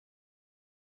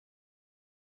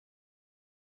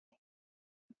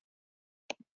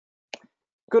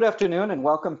Good afternoon and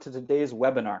welcome to today's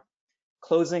webinar,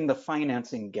 Closing the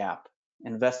Financing Gap,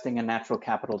 Investing in Natural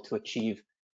Capital to Achieve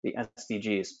the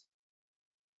SDGs.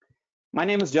 My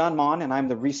name is John Mon and I'm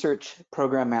the Research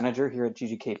Program Manager here at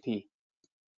GGKP.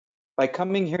 By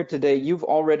coming here today, you've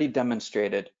already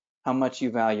demonstrated how much you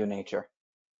value nature.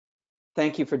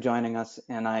 Thank you for joining us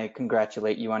and I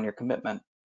congratulate you on your commitment.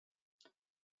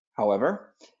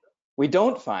 However, we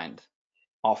don't find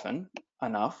often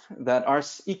enough that our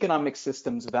economic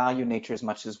systems value nature as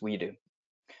much as we do.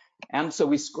 And so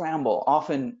we scramble,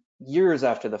 often years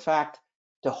after the fact,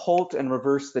 to halt and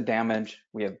reverse the damage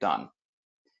we have done.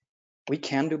 We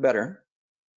can do better.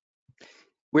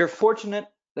 We're fortunate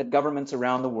that governments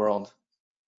around the world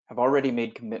have already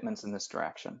made commitments in this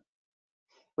direction.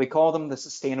 We call them the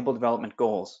Sustainable Development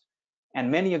Goals,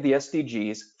 and many of the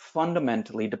SDGs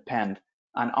fundamentally depend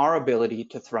on our ability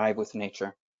to thrive with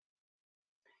nature.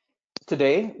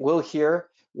 Today, we'll hear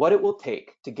what it will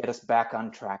take to get us back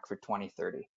on track for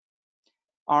 2030.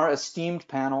 Our esteemed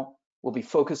panel will be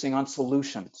focusing on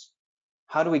solutions.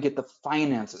 How do we get the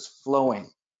finances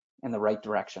flowing in the right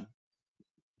direction?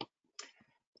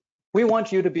 We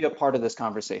want you to be a part of this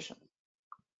conversation.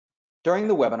 During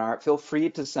the webinar, feel free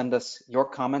to send us your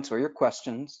comments or your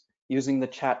questions using the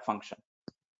chat function.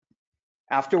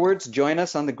 Afterwards, join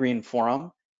us on the Green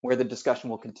Forum, where the discussion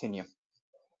will continue.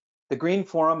 The Green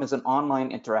Forum is an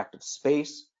online interactive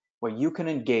space where you can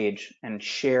engage and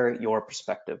share your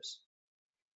perspectives.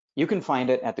 You can find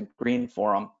it at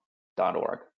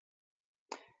thegreenforum.org.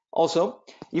 Also,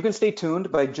 you can stay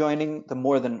tuned by joining the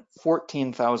more than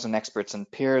 14,000 experts and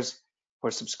peers who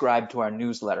are subscribed to our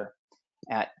newsletter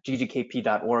at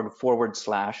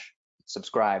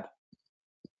ggkp.org/subscribe.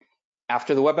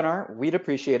 After the webinar, we'd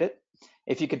appreciate it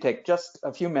if you could take just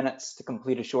a few minutes to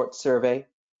complete a short survey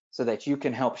so that you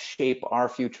can help shape our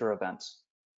future events.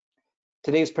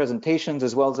 Today's presentations,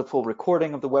 as well as a full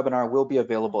recording of the webinar, will be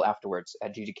available afterwards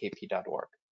at ggkp.org.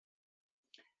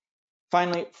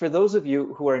 Finally, for those of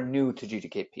you who are new to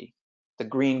GGKP, the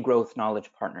Green Growth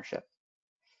Knowledge Partnership,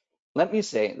 let me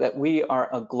say that we are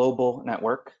a global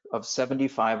network of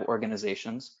 75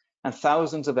 organizations and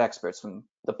thousands of experts from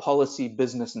the policy,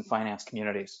 business, and finance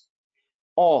communities,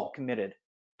 all committed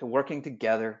to working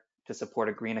together to support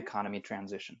a green economy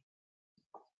transition.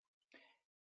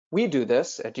 We do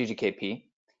this at GGKP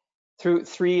through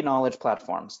three knowledge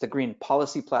platforms: the Green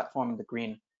Policy Platform, the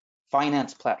Green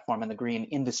Finance Platform, and the Green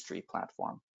Industry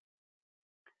Platform.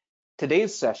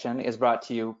 Today's session is brought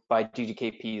to you by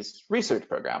GGKP's research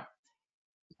program.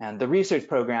 And the research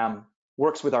program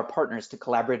works with our partners to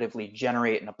collaboratively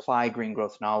generate and apply green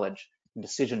growth knowledge in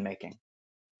decision making.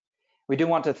 We do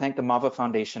want to thank the MAVA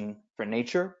Foundation for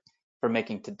Nature for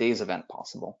making today's event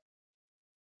possible.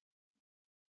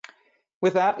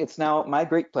 With that, it's now my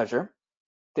great pleasure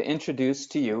to introduce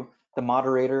to you the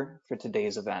moderator for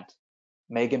today's event,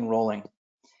 Rowling.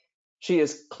 She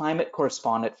is climate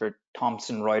correspondent for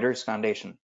Thomson Reuters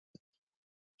Foundation.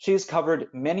 She has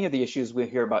covered many of the issues we'll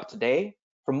hear about today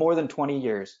for more than 20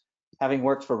 years, having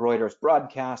worked for Reuters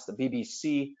Broadcast, the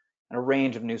BBC, and a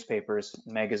range of newspapers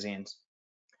and magazines.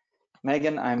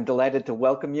 Megan, I'm delighted to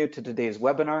welcome you to today's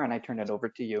webinar, and I turn it over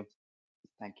to you.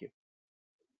 Thank you.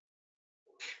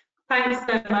 Thanks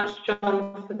so much,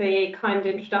 John, for the kind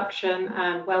introduction,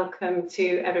 and welcome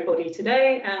to everybody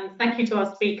today. And thank you to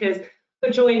our speakers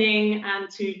for joining and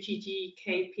to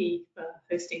GGKP for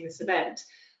hosting this event.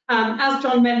 As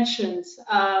John mentioned,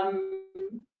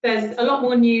 there's a lot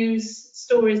more news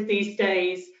stories these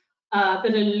days that are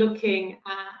looking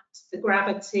at the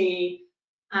gravity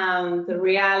and the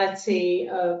reality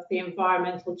of the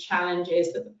environmental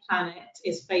challenges that the planet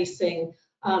is facing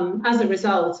as a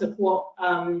result of what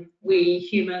we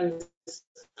humans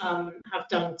have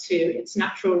done to its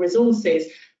natural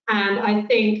resources. And I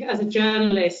think as a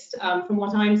journalist, from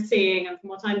what I'm seeing and from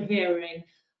what I'm hearing,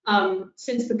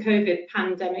 since the COVID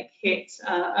pandemic hit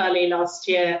early last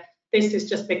year, this is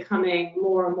just becoming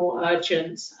more and more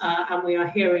urgent, and we are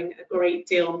hearing a great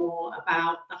deal more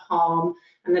about the harm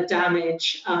and the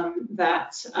damage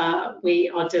that we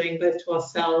are doing both to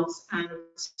ourselves and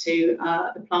to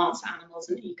the plants, animals,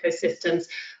 and ecosystems,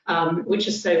 which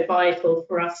is so vital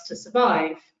for us to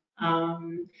survive.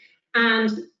 And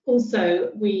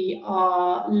also, we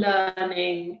are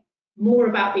learning more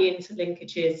about the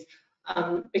interlinkages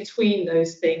between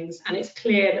those things, and it's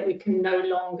clear that we can no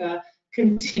longer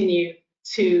continue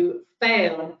to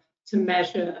fail to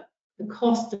measure the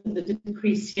cost of the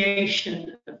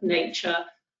depreciation of nature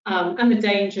and the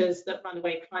dangers that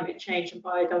runaway climate change and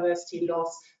biodiversity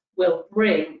loss will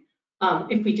bring.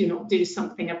 if we do not do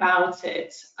something about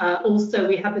it. Also,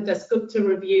 we had the Dasgupta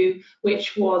review,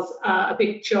 which was a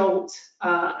big jolt,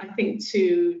 I think,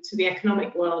 to the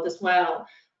economic world as well,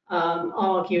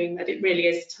 arguing that it really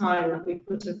is time that we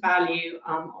put a value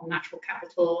on natural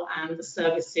capital and the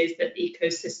services that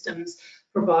ecosystems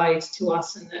provide to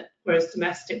us, and that whereas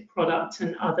domestic product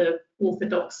and other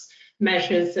orthodox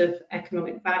measures of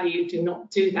economic value do not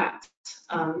do that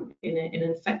in an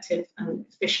effective and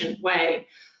efficient way.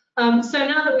 So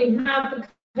now that we have the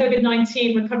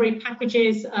COVID-19 recovery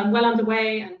packages well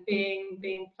underway and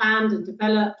being planned and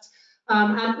developed,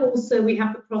 and also we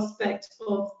have the prospect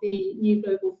of the new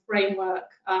global framework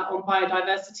on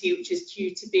biodiversity, which is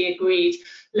due to be agreed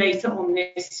later on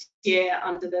this year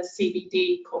under the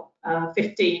CBD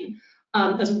COP15,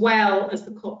 as well as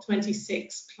the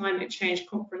COP26 climate change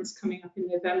conference coming up in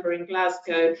November in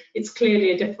Glasgow. It's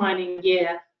clearly a defining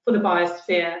year for the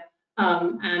biosphere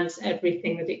and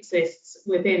everything that exists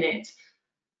within it.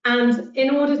 And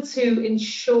in order to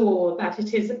ensure that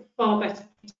it is far better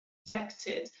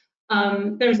protected,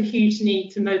 there is a huge need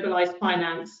to mobilise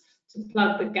finance to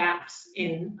plug the gaps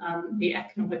in the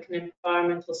economic and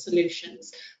environmental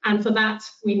solutions. And for that,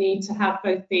 we need to have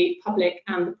both the public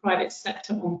and the private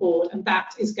sector on board. And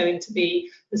that is going to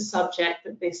be the subject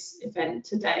that this event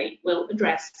today will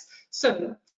address.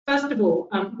 So first of all,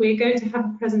 we're going to have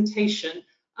a presentation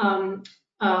on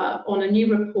a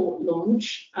new report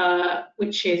launch,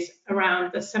 which is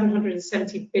around the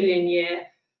 770 billion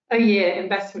a year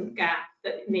investment gap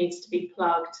that needs to be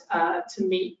plugged to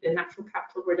meet the natural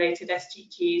capital related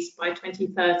SDGs by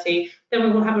 2030. Then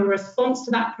we will have a response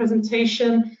to that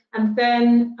presentation, and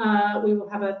then we will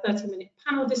have a 30-minute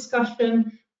panel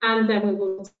discussion, and then we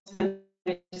will turn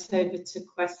it over to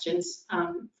questions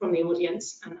from the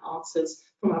audience and answers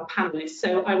from our panelists.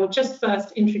 So I will just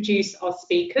first introduce our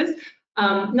speakers,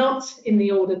 not in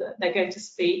the order that they're going to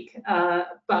speak,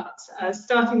 but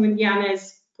starting with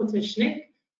Janez Potočnik,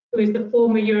 who is the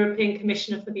former European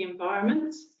Commissioner for the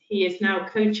Environment. He is now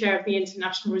co-chair of the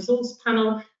International Resource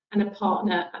Panel and a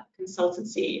partner at the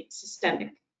consultancy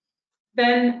SYSTEMIQ.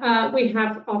 Then we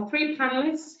have our three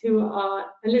panelists, who are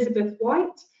Elizabeth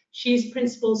White. She's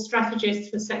Principal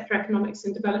Strategist for Sector Economics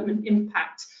and Development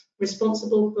Impact,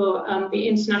 responsible for the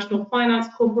International Finance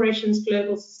Corporation's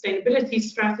Global Sustainability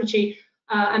Strategy,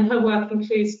 and her work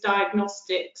includes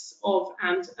diagnostics of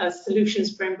and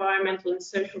solutions for environmental and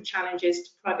social challenges to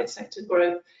private sector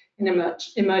growth in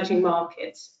emerging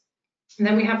markets. And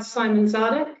then we have Simon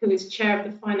Zadek, who is chair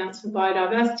of the Finance for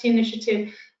Biodiversity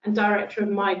Initiative and director of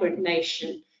Migrant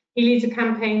Nation. He leads a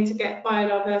campaign to get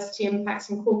biodiversity impacts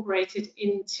incorporated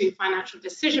into financial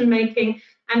decision making,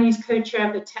 and he's co-chair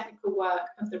of the technical work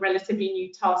of the relatively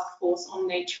new task force on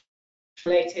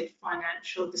nature-related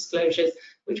financial disclosures,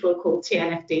 which we'll call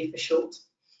TNFD for short.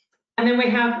 And then we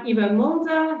have Ivo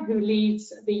Mulder, who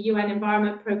leads the UN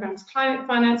Environment Programme's Climate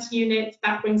Finance Unit.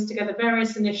 That brings together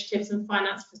various initiatives and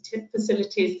finance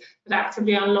facilities that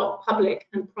actively unlock public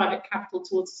and private capital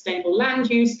towards sustainable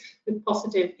land use with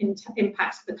positive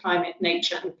impacts for the climate,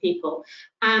 nature and people.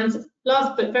 And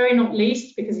last but very not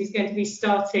least, because he's going to be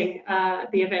starting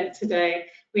the event today,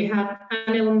 we have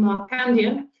Anil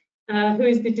Markandya, who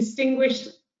is the distinguished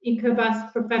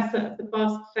Ikerbasque Professor of the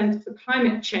Basque Centre for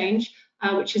Climate Change,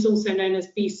 which is also known as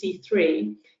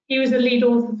BC3. He was a lead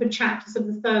author for chapters of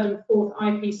the third and fourth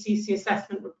IPCC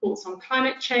assessment reports on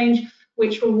climate change,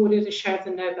 which were awarded a share of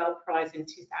the Nobel Prize in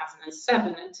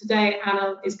 2007. And today,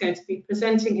 Anil is going to be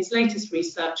presenting his latest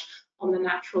research on the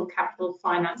natural capital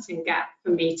financing gap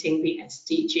for meeting the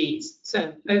SDGs.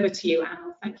 So over to you,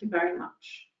 Anil. Thank you very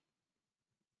much.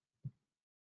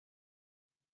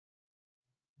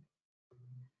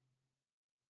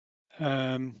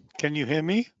 Can you hear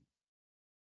me?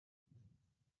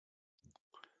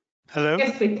 Hello?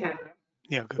 Yes, we can.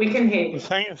 Yeah, good. We can hear you.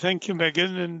 Well, thank you,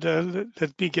 Megan, and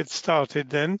let me get started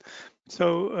then.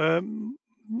 So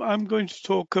I'm going to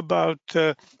talk about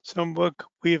some work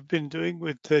we have been doing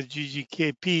with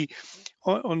GGKP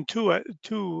on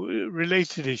two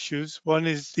related issues. One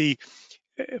is the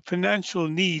financial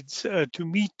needs to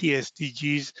meet the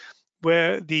SDGs,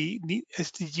 where the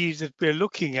SDGs that we're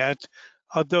looking at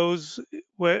are those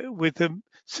with a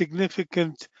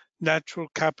significant natural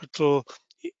capital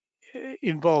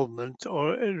involvement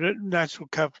or a natural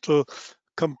capital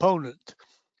component.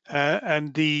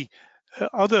 And the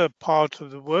other part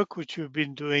of the work which we've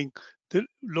been doing that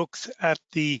looks at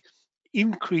the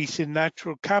increase in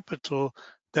natural capital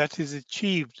that is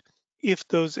achieved if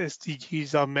those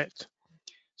SDGs are met.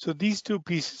 So these two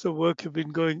pieces of work have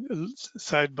been going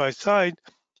side by side.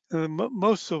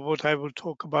 Most of what I will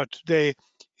talk about today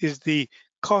is the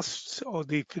costs or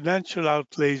the financial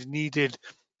outlays needed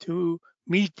to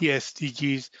meet the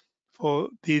SDGs for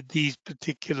these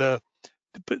particular,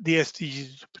 the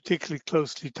SDGs are particularly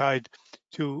closely tied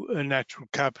to natural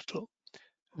capital.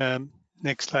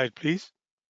 Next slide, please.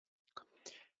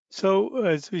 So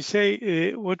as we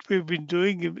say, what we've been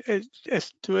doing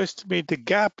is to estimate the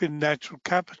gap in natural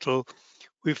capital.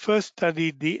 We first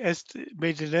studied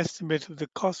made an estimate of the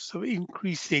costs of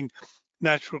increasing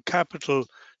natural capital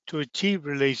to achieve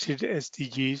related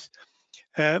SDGs.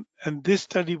 And this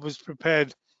study was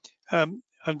prepared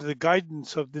under the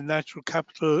guidance of the Natural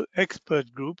Capital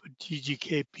Expert Group at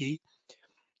GGKP.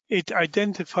 It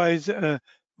identifies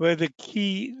where the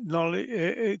key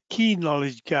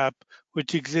knowledge gap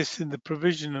which exists in the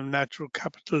provision of natural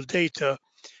capital data,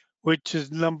 which is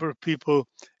a number of people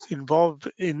involved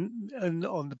in and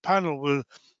on the panel will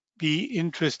be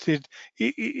interested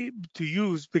to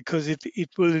use, because it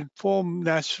will inform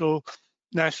national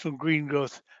green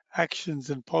growth actions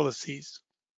and policies.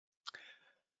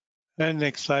 And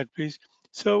next slide, please.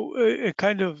 So a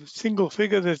kind of single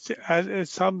figure that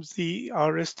sums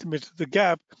our estimate of the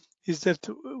gap is that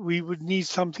we would need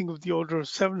something of the order of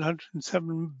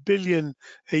 707 billion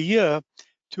a year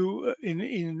to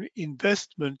in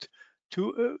investment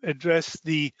to address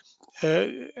the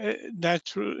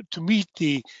to meet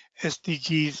the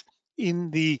SDGs in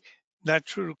the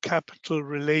natural capital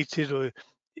related or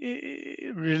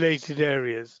related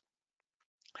areas.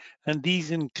 And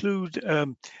these include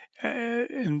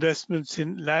investments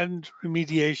in land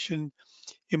remediation,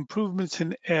 improvements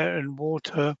in air and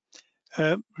water,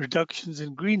 reductions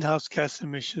in greenhouse gas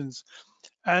emissions,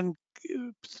 and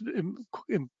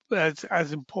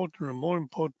as important or more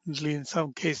importantly in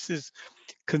some cases,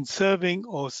 conserving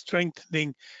or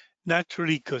strengthening natural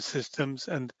ecosystems.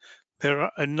 And there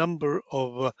are a number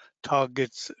of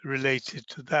targets related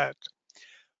to that.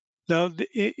 Now,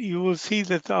 you will see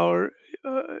that our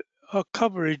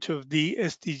coverage of the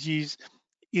SDGs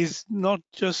is not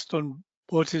just on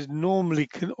what is normally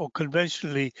or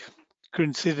conventionally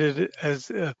considered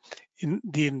as in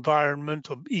the environment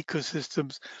or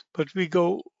ecosystems, but we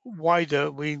go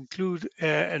wider. We include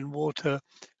air and water.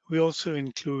 We also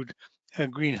include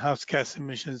greenhouse gas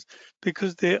emissions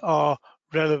because they are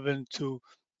relevant to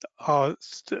an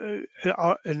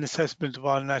assessment of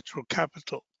our natural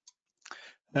capital.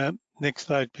 Next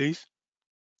slide, please.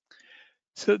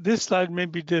 So this slide may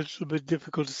be a little bit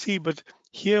difficult to see, but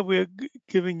here we're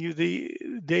giving you the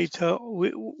data.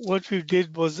 What we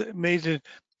did was made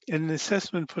an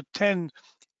assessment for 10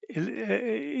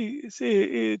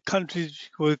 countries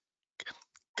who were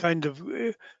kind of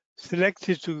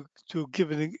selected to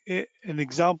give an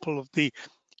example of the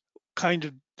kind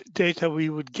of data we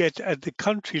would get at the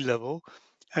country level.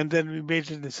 And then we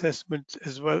made an assessment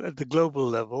as well at the global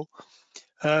level.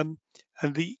 And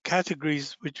the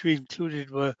categories which we included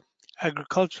were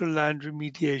agricultural land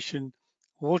remediation,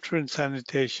 water and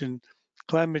sanitation,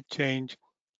 climate change,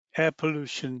 air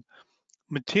pollution,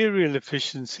 material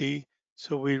efficiency,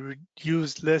 so we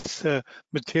used less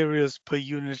materials per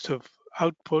unit of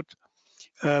output,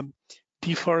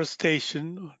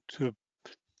 deforestation, to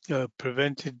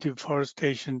prevented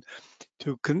deforestation,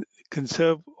 to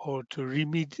conserve or to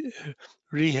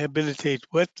rehabilitate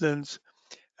wetlands,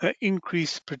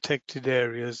 increase protected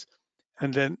areas,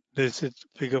 and then there's a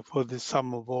figure for the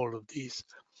sum of all of these.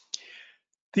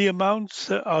 The amounts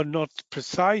are not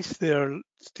precise. There are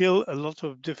still a lot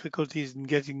of difficulties in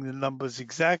getting the numbers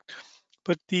exact,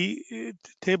 but the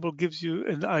table gives you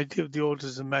an idea of the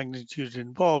orders of magnitude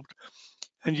involved.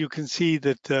 And you can see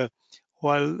that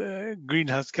while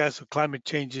greenhouse gas or climate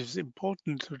change is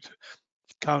important, it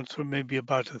accounts for maybe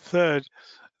about a third,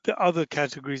 the other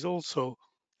categories also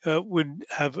would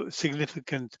have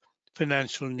significant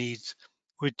financial needs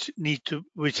which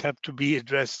have to be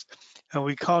addressed, and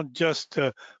we can't just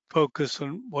focus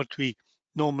on what we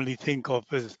normally think of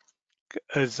as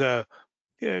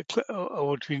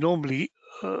what we normally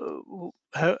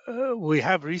we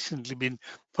have recently been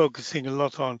focusing a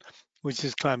lot on, which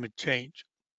is climate change.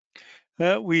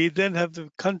 We then have the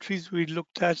countries we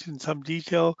looked at in some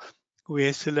detail.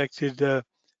 We selected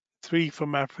 3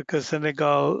 from Africa: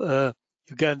 Senegal,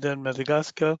 Uganda, and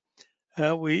Madagascar.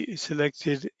 We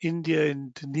selected India,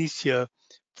 Indonesia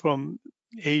from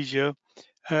Asia,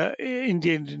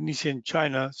 India, Indonesia, and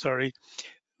China, sorry,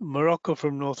 Morocco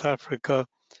from North Africa,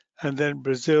 and then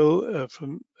Brazil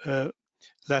from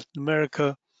Latin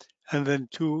America, and then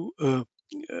 2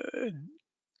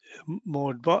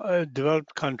 more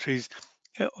developed countries,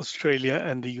 Australia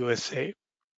and the USA.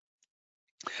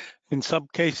 In some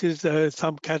cases,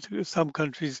 some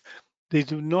countries they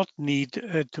do not need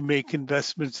to make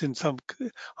investments in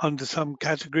under some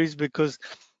categories because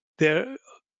their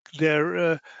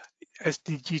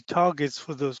SDG targets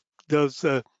for those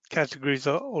categories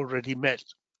are already met.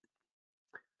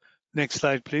 Next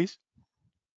slide, please.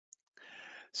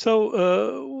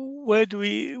 So where do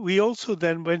we also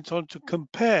then went on to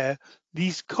compare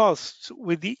these costs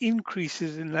with the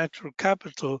increases in natural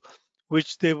capital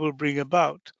which they will bring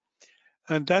about.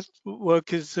 And that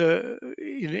work is in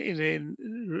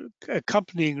an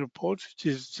accompanying report,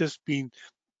 which has just been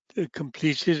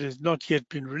completed, has not yet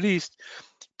been released.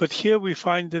 But here we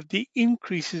find that the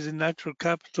increases in natural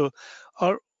capital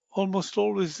are almost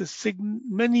always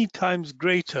many times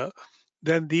greater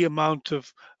than the amount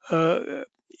of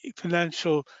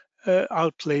financial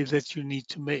outlay that you need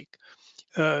to make.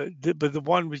 But the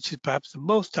one which is perhaps the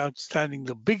most outstanding,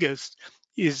 the biggest,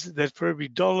 is that for every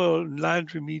dollar on land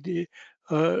remediation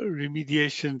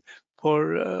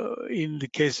for in the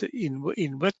case in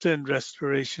wetland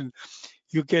restoration,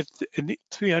 you get a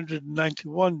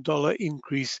 $391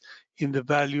 increase in the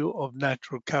value of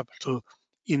natural capital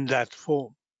in that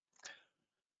form.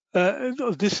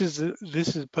 This is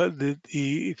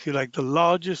if you like, the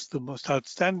largest, the most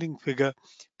outstanding figure,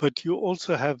 but you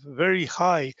also have very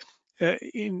high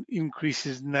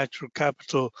increases in natural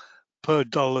capital per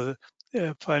dollar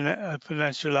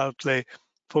financial outlay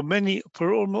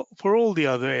for all the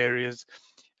other areas.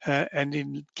 And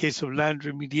in case of land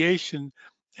remediation,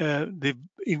 the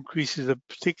increases are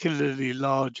particularly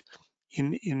large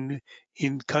in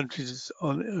countries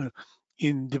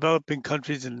in developing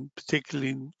countries, and particularly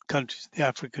in countries in the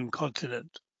African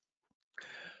continent.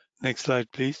 Next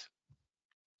slide, please.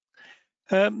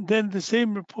 Then the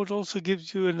same report also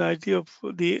gives you an idea of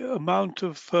the amount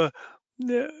of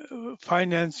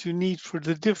finance you need for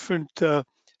the different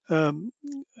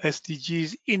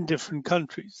SDGs in different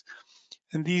countries.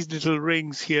 And these little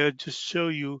rings here just show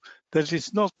you that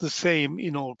it's not the same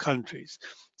in all countries.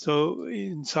 So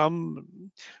in some,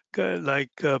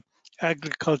 like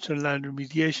agriculture and land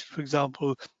remediation, for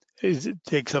example, it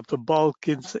takes up the bulk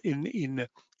in a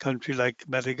country like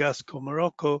Madagascar,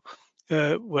 Morocco,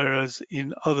 whereas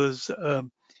in others,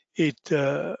 in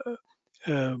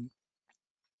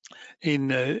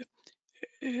the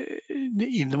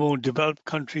more developed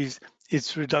countries,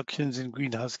 it's reductions in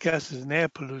greenhouse gases and air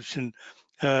pollution,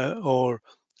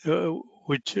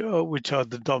 which are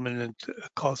the dominant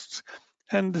costs.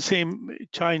 And the same,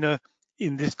 China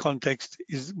in this context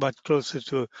is much closer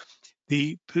to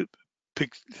the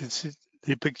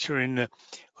picture in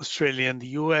Australia and the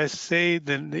USA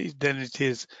than it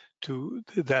is to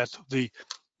that of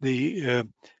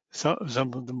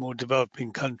some of the more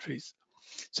developing countries.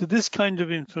 So this kind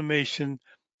of information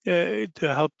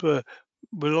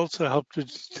will also help to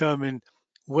determine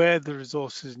where the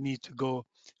resources need to go,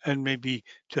 and maybe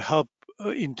to help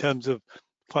in terms of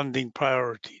funding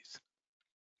priorities.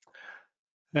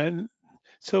 And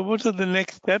so what are the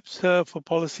next steps for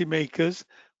policymakers?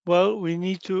 Well, we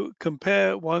need to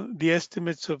compare the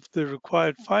estimates of the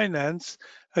required finance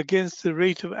against the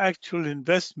rate of actual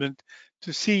investment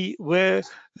to see where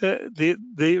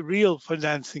the real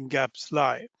financing gaps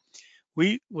lie.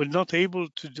 We were not able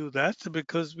to do that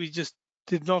because we just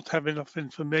did not have enough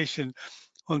information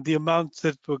on the amounts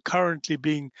that were currently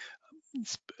being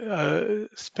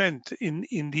spent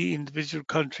in the individual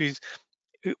countries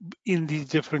in these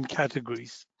different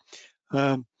categories.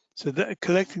 So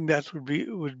collecting that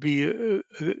would be a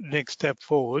next step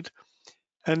forward.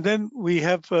 And then we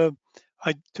have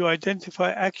to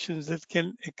identify actions that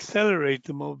can accelerate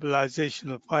the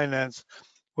mobilization of finance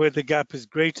where the gap is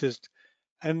greatest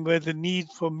and where the need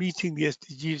for meeting the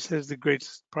SDGs has the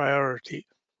greatest priority.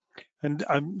 And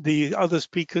the other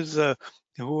speakers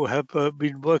who have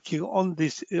been working on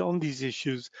these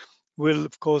issues will,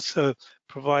 of course,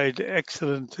 provide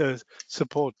excellent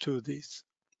support to these.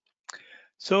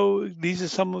 So these are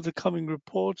some of the coming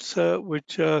reports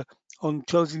which are on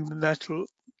closing the natural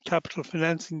capital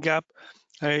financing gap.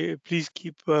 Please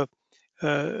keep look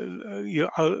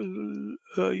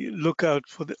out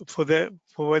for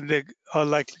when they are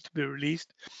likely to be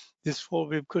released. This fall,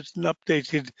 we've got an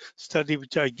updated study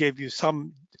which I gave you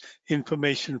some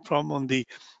information from on the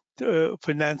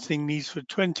financing needs for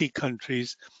 20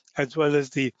 countries, as well as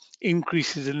the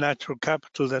increases in natural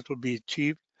capital that will be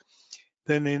achieved.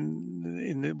 Then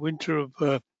in the winter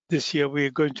of this year, we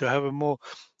are going to have a more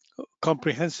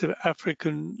comprehensive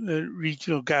African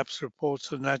regional gaps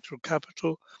reports on natural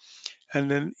capital.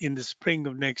 And then in the spring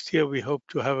of next year, we hope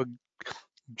to have a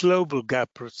global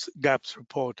gaps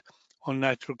report on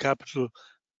natural capital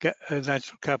and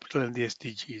the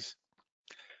SDGs.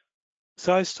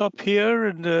 So I stop here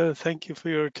and thank you for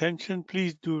your attention.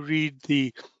 Please do read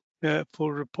the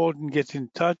full report and get in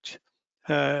touch.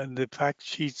 The fact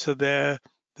sheets are there.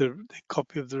 The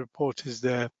copy of the report is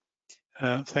there.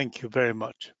 Thank you very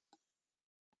much.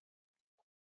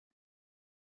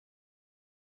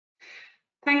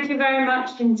 Thank you very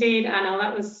much indeed, Anil.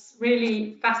 That was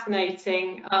really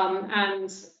fascinating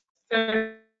and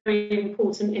very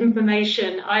important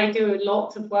information. I do a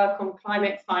lot of work on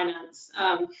climate finance,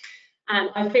 and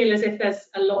I feel as if there's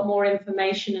a lot more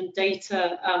information and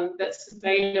data that's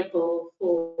available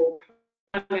for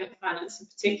climate finance in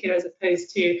particular, as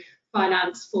opposed to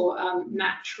finance for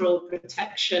natural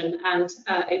protection. And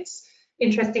it's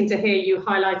interesting to hear you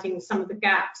highlighting some of the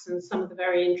gaps and some of the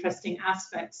very interesting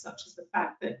aspects, such as the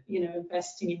fact that, you know,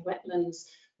 investing in wetlands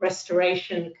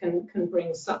restoration can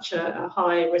bring such a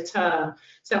high return.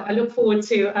 So I look forward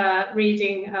to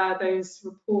reading those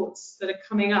reports that are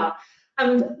coming up.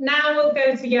 And now we'll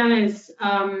go to Janez,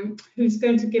 who's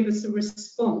going to give us a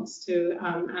response to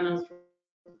Anil's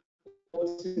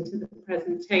report into the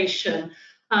presentation.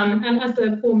 And as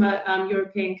the former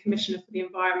European Commissioner for the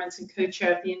Environment and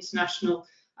co-chair of the International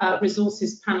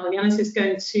Resources Panel, Janez is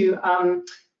going to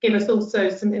give us also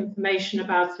some information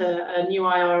about a new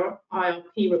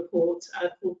IRP report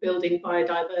called Building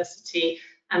Biodiversity,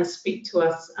 and speak to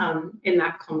us in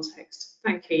that context.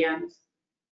 Thank you, Janez.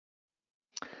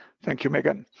 Thank you,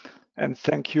 Megan, and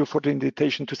thank you for the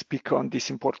invitation to speak on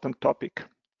this important topic.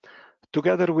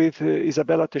 Together with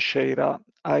Isabella Teixeira,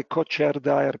 I co-chair the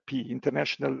IRP,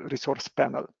 International Resource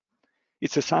Panel.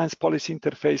 It's a science policy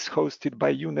interface hosted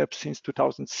by UNEP since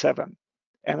 2007,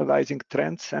 analyzing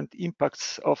trends and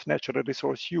impacts of natural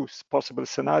resource use, possible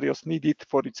scenarios needed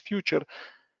for its future,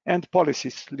 and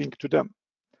policies linked to them.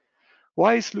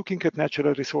 Why is looking at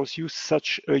natural resource use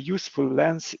such a useful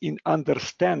lens in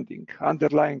understanding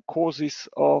underlying causes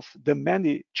of the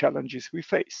many challenges we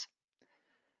face?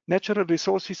 Natural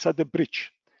resources are the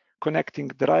bridge, connecting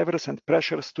drivers and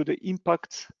pressures to the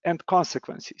impacts and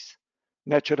consequences.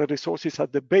 Natural resources are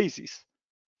the basis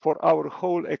for our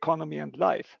whole economy and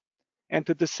life, and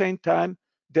at the same time,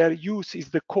 their use is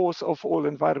the cause of all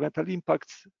environmental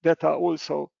impacts that are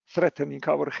also threatening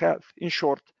our health. In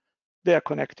short, they are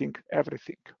connecting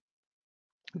everything.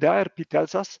 The IRP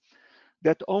tells us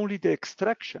that only the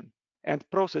extraction and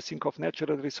processing of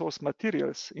natural resource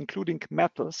materials, including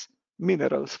metals,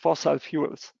 minerals, fossil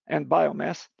fuels, and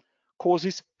biomass,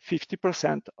 causes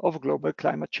 50% of global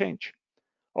climate change,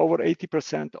 over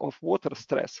 80% of water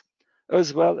stress,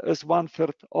 as well as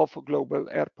 1/3 of global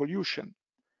air pollution.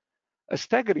 A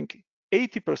staggering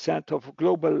 80% of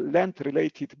global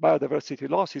land-related biodiversity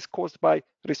loss is caused by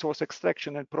resource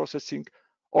extraction and processing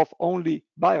of only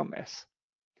biomass.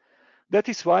 That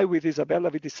is why with Isabella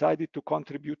we decided to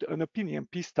contribute an opinion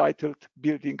piece titled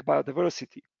Building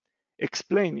Biodiversity,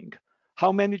 explaining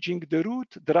how managing the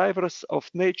root drivers of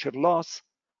nature loss,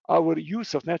 our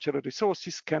use of natural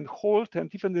resources, can halt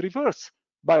and even reverse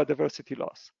biodiversity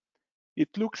loss. It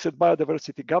looks at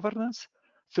biodiversity governance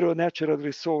through a natural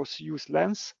resource use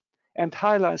lens and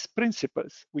highlights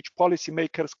principles which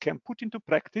policymakers can put into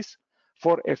practice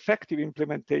for effective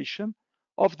implementation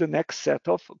of the next set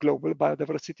of global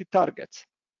biodiversity targets.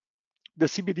 The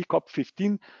CBD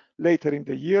COP15 later in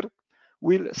the year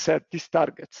will set these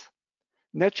targets.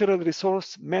 Natural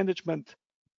resource management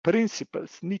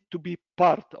principles need to be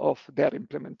part of their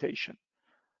implementation.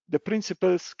 The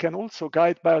principles can also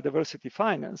guide biodiversity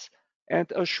finance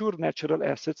and assure natural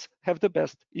assets have the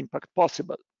best impact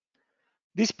possible.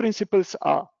 These principles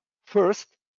are: first,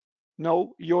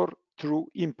 know your true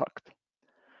impact.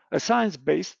 A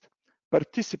science-based,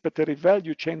 participatory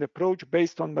value chain approach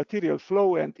based on material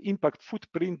flow and impact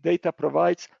footprint data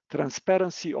provides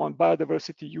transparency on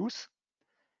biodiversity use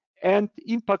and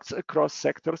impacts across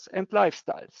sectors and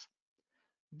lifestyles.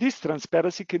 This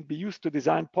transparency can be used to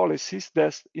design policies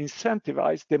that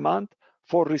incentivize demand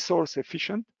for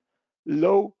resource-efficient,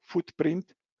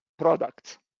 low-footprint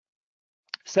products.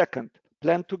 Second,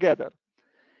 plan together.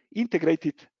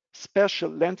 Integrated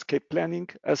spatial landscape planning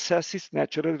assesses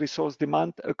natural resource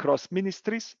demand across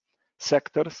ministries,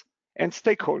 sectors, and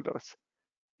stakeholders,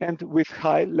 and with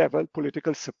high-level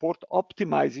political support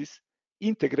optimizes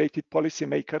integrated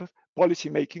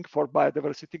policymaking for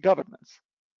biodiversity governance.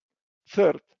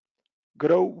 Third,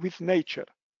 grow with nature.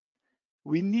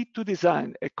 We need to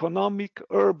design economic,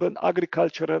 urban,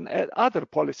 agricultural, and other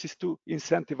policies to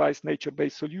incentivize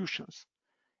nature-based solutions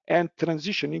and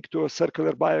transitioning to a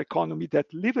circular bioeconomy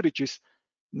that leverages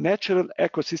natural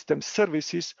ecosystem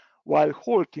services while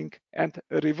halting and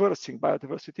reversing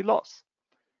biodiversity loss.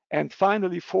 And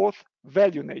finally, fourth,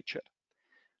 value nature.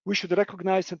 We should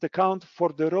recognize and account for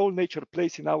the role nature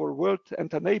plays in our world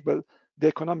and enable the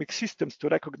economic systems to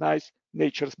recognize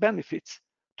nature's benefits,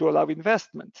 to allow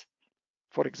investment,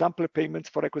 for example, payments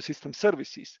for ecosystem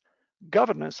services.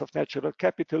 Governance of natural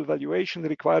capital valuation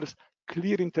requires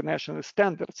clear international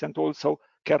standards and also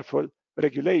careful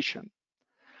regulation.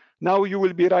 Now you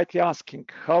will be rightly asking,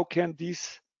 how can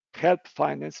this help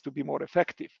finance to be more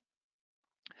effective?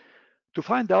 To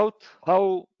find out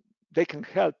how they can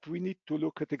help, we need to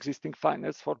look at existing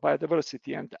finance for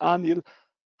biodiversity, and Anil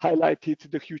highlighted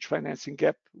the huge financing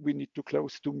gap we need to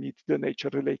close to meet the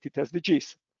nature-related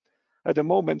SDGs. At the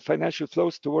moment, financial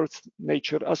flows towards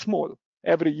nature are small.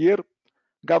 Every year,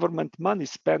 government money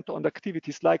spent on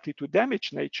activities likely to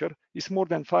damage nature is more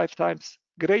than 5 times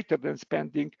greater than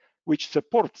spending which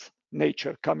supports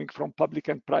nature coming from public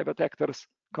and private actors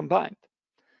combined.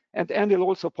 And Anil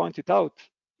also pointed out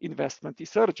investment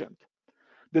is urgent.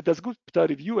 The Dasgupta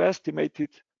review estimated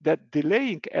that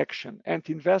delaying action and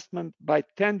investment by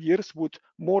 10 years would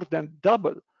more than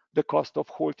double the cost of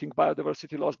halting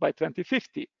biodiversity loss by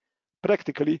 2050.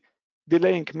 Practically,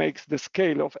 delaying makes the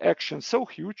scale of action so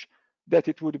huge that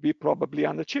it would be probably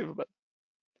unachievable.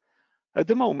 At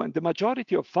the moment, the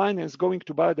majority of finance going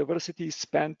to biodiversity is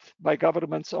spent by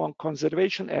governments on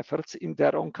conservation efforts in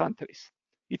their own countries.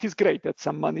 It is great that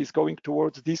some money is going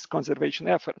towards these conservation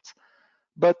efforts,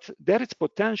 but there is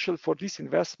potential for these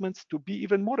investments to be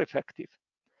even more effective.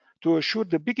 To assure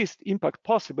the biggest impact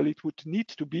possible, it would need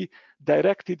to be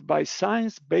directed by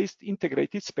science-based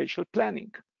integrated spatial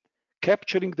planning,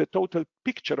 capturing the total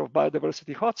picture of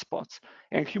biodiversity hotspots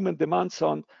and human demands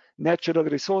on natural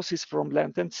resources from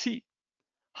land and sea.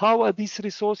 How are these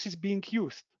resources being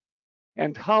used?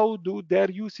 And how do their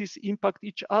uses impact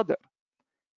each other?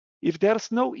 If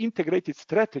there's no integrated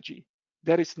strategy,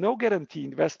 there is no guarantee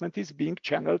investment is being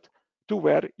channeled to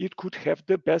where it could have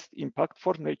the best impact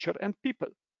for nature and people.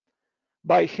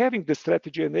 By having the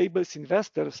strategy enables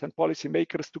investors and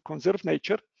policymakers to conserve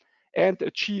nature and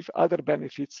achieve other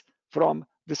benefits from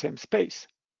the same space.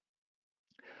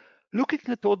 Looking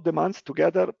at all demands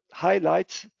together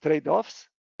highlights trade-offs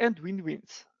and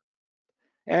win-wins.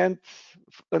 And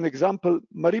an example,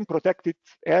 marine protected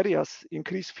areas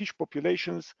increase fish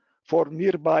populations for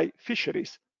nearby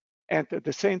fisheries and at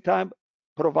the same time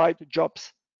provide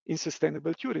jobs in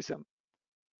sustainable tourism.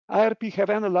 IRP have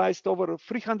analyzed over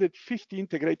 350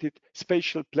 integrated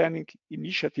spatial planning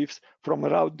initiatives from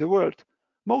around the world.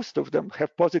 Most of them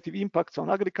have positive impacts on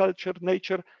agriculture,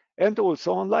 nature, and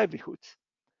also on livelihoods.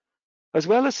 As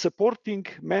well as supporting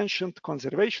mentioned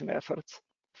conservation efforts,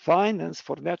 finance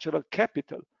for natural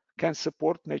capital can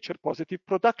support nature positive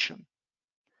production.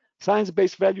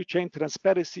 Science-based value chain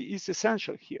transparency is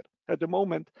essential here. At the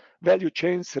moment, value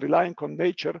chains relying on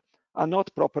nature are not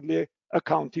properly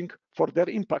accounting for their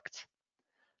impacts.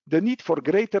 The need for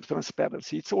greater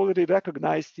transparency is already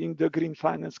recognized in the green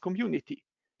finance community.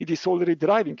 It is already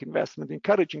driving investment,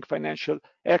 encouraging financial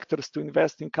actors to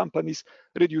invest in companies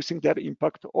reducing their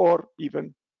impact or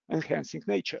even enhancing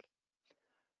nature.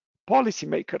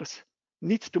 Policymakers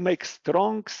need to make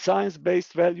strong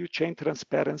science-based value chain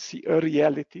transparency a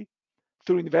reality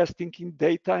through investing in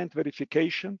data and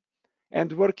verification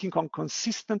and working on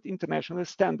consistent international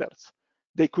standards.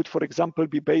 They could, for example,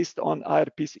 be based on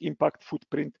IRP's impact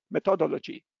footprint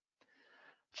methodology.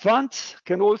 Funds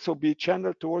can also be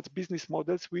channeled towards business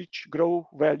models which grow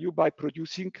value by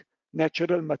producing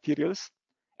natural materials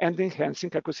and enhancing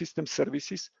ecosystem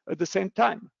services at the same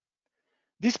time.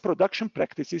 These production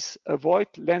practices avoid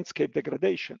landscape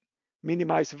degradation,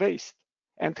 minimize waste,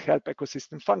 and help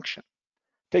ecosystem function.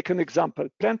 Take an example,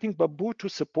 planting bamboo to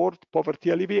support poverty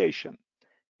alleviation.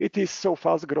 It is so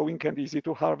fast growing and easy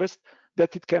to harvest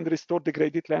that it can restore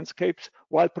degraded landscapes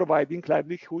while providing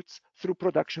livelihoods through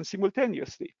production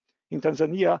simultaneously. In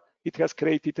Tanzania, it has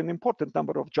created an important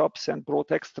number of jobs and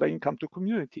brought extra income to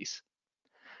communities.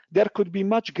 There could be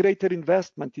much greater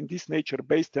investment in these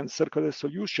nature-based and circular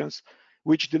solutions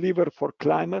which deliver for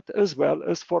climate as well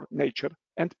as for nature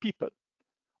and people.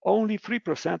 Only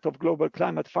 3% of global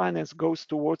climate finance goes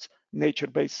towards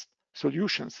nature-based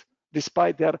solutions,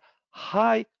 despite their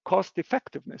high cost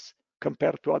effectiveness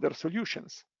compared to other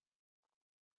solutions.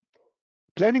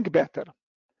 Planning better,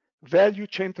 value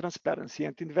chain transparency,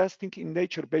 and investing in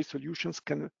nature-based solutions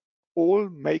can all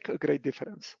make a great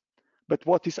difference. But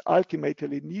what is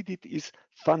ultimately needed is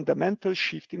fundamental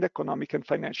shift in economic and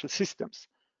financial systems.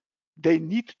 They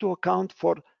need to account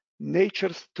for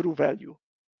nature's true value.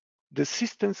 The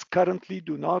systems currently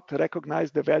do not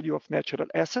recognize the value of natural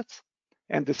assets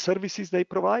and the services they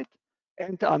provide,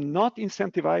 and are not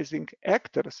incentivizing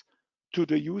actors to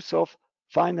the use of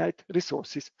finite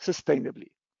resources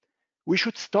sustainably. We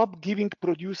should stop giving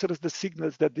producers the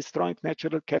signals that destroying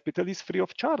natural capital is free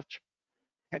of charge.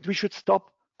 And we should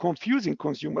stop confusing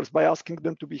consumers by asking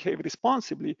them to behave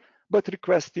responsibly, but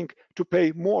requesting to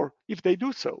pay more if they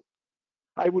do so.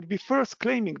 I would be first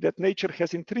claiming that nature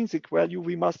has intrinsic value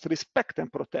we must respect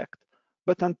and protect.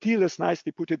 But until, as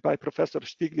nicely put it by Professor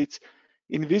Stiglitz,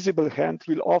 invisible hand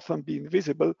will often be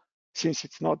invisible since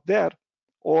it's not there,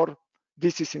 or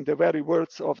this is in the very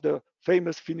words of the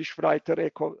famous Finnish writer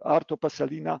Arto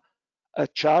Pasalina, a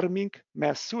charming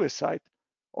mass suicide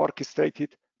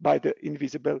orchestrated by the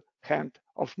invisible hand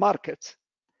of markets.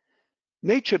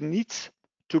 Nature needs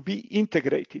to be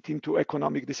integrated into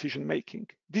economic decision making.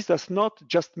 This does not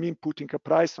just mean putting a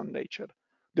price on nature.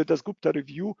 The Dasgupta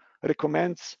review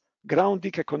recommends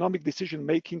grounding economic decision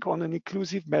making on an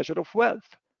inclusive measure of wealth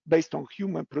based on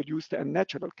human produced and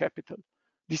natural capital.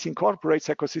 This incorporates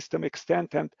ecosystem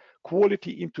extent and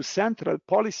quality into central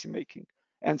policy making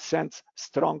and sends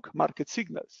strong market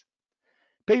signals.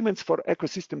 Payments for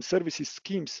ecosystem services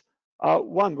schemes are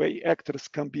one way actors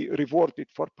can be rewarded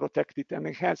for protecting and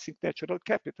enhancing natural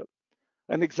capital.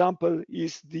 An example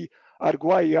is the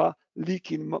Arguaia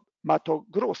leak in Mato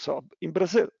Grosso in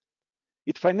Brazil.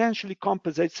 It financially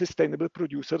compensates sustainable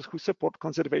producers who support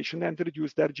conservation and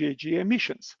reduce their GHG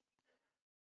emissions.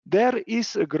 There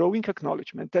is a growing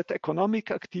acknowledgement that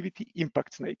economic activity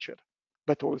impacts nature,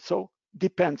 but also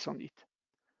depends on it.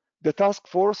 The task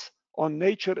force on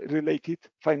nature-related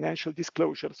financial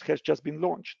disclosures has just been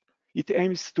launched. It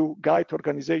aims to guide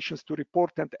organizations to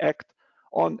report and act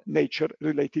on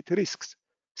nature-related risks,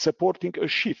 supporting a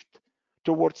shift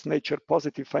towards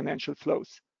nature-positive financial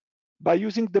flows. By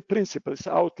using the principles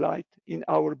outlined in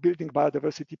our Building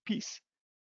Biodiversity piece,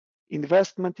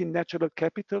 investment in natural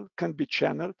capital can be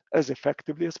channeled as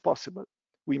effectively as possible.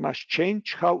 We must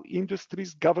change how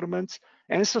industries, governments,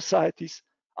 and societies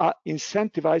are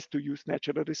incentivized to use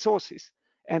natural resources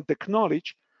and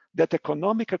acknowledge that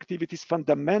economic activities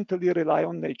fundamentally rely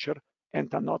on nature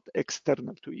and are not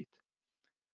external to it.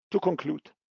 To conclude,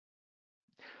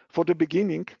 for the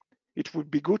beginning, it would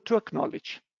be good to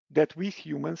acknowledge that we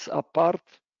humans are part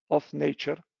of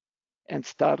nature and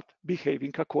start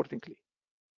behaving accordingly.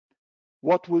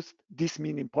 What would this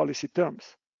mean in policy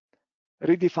terms?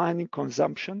 Redefining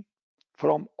consumption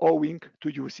from owing to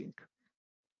using.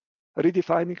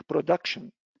 Redefining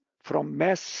production from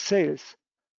mass sales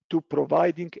to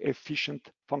providing efficient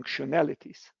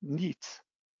functionalities, needs.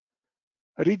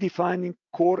 Redefining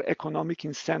core economic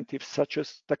incentives such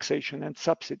as taxation and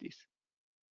subsidies.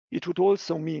 It would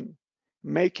also mean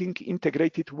making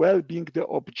integrated well-being the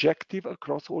objective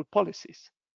across all policies,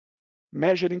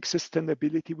 measuring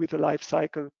sustainability with a life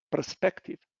cycle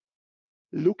perspective,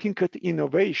 looking at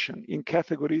innovation in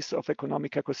categories of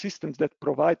economic ecosystems that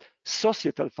provide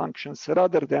societal functions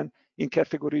rather than in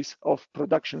categories of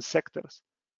production sectors.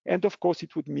 And of course,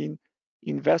 it would mean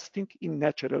investing in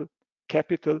natural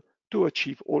capital to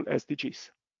achieve all SDGs.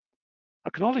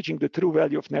 Acknowledging the true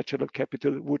value of natural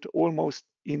capital would almost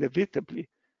inevitably,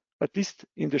 at least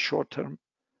in the short term,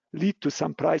 lead to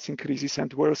some price increases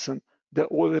and worsen the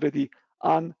already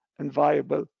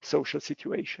unviable social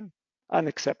situation,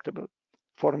 unacceptable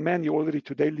for many already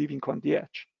today living on the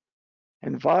edge.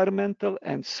 Environmental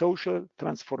and social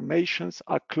transformations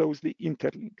are closely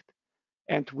interlinked,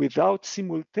 and without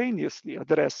simultaneously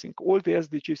addressing all the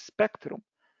SDG spectrum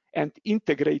and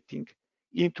integrating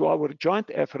into our joint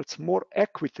efforts more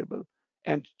equitable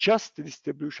and just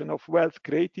distribution of wealth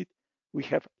created, we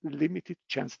have limited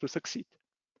chance to succeed.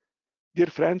 Dear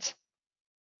friends,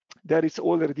 there is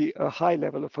already a high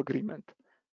level of agreement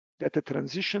that the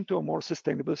transition to a more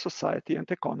sustainable society and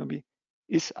economy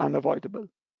is unavoidable.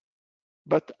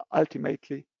 But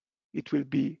ultimately, it will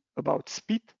be about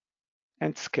speed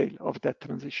and scale of that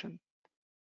transition.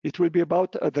 It will be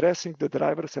about addressing the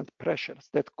drivers and pressures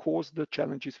that cause the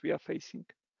challenges we are facing,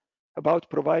 about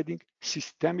providing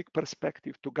systemic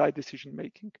perspective to guide decision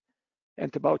making,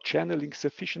 and about channeling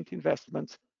sufficient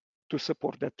investments to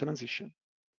support that transition.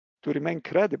 To remain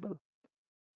credible,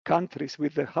 countries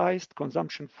with the highest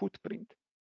consumption footprint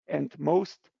and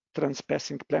most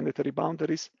transpassing planetary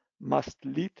boundaries must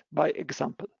lead by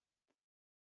example.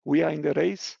 We are in a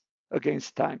race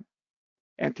against time,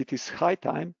 and it is high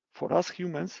time for us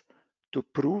humans to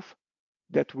prove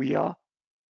that we are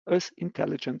as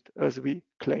intelligent as we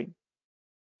claim.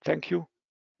 Thank you,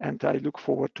 and I look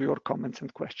forward to your comments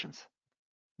and questions.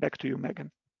 Back to you,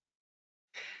 Megan.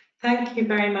 Thank you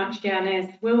very much,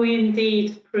 Janez. Will we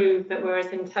indeed prove that we're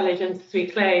as intelligent as we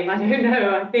claim? I don't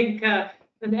know. I think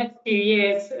the next few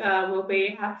years will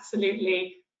be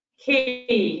absolutely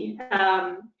key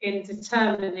in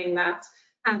determining that.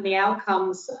 and the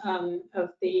outcomes of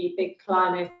the big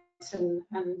climate and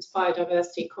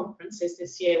biodiversity conferences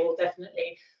this year will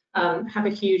definitely have a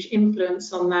huge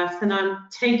influence on that. And I'm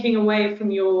taking away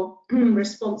from your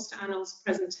response to Anil's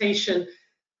presentation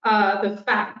the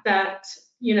fact that,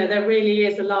 you know, there really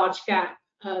is a large gap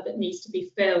that needs to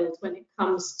be filled when it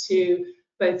comes to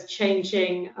both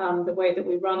changing the way that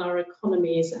we run our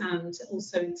economies and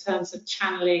also in terms of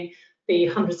channeling the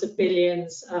hundreds of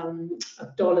billions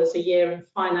of dollars a year in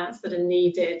finance that are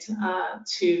needed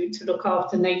to look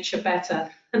after nature better.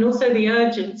 And also the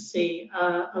urgency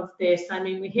of this. I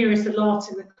mean, we hear it a lot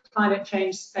in the climate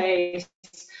change space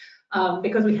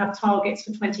because we have targets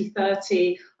for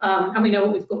 2030 and we know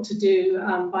what we've got to do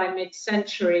by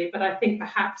mid-century, but I think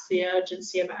perhaps the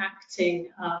urgency of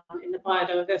acting in the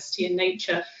biodiversity and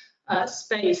nature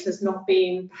space has not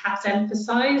been perhaps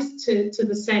emphasized to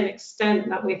the same extent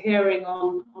that we're hearing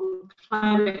on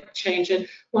climate change. And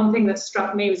one thing that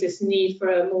struck me was this need for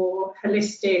a more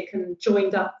holistic and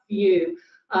joined up view,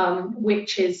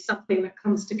 which is something that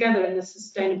comes together in the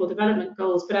Sustainable Development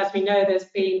Goals. But as we know, there's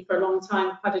been for a long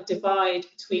time quite a divide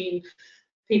between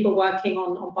people working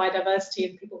on biodiversity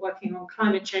and people working on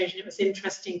climate change. And it was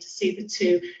interesting to see the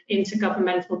two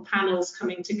intergovernmental panels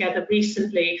coming together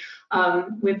recently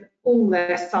with all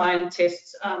their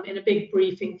scientists in a big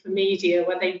briefing for media,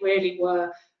 where they really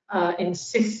were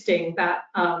insisting that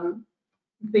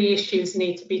the issues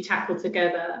need to be tackled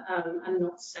together and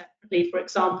not separately. For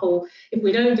example, if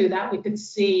we don't do that, we could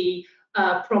see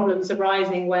problems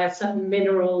arising where certain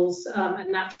minerals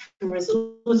and natural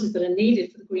resources that are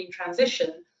needed for the green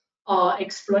transition are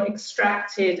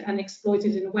extracted and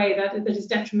exploited in a way that is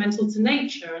detrimental to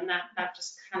nature, and that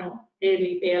just cannot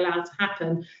really be allowed to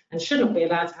happen and should not be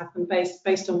allowed to happen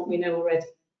based on what we know already.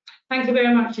 Thank you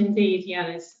very much indeed,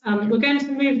 Janez. We're going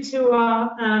to move to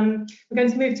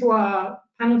our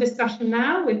panel discussion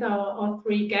now with our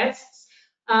three guests.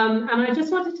 And I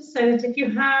just wanted to say that if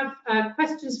you have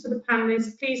questions for the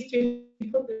panelists, please do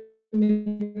put them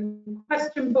in the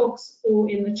question box or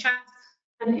in the chat.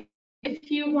 And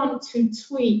if you want to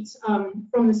tweet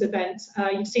from this event,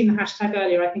 you've seen the hashtag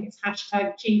earlier, I think it's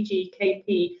hashtag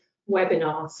GGKP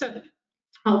webinar. So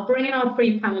I'll bring in our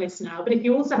three panelists now, but if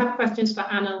you also have questions for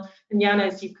Anil and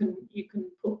Janez, you can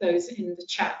put those in the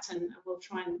chat and we'll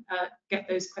try and get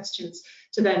those questions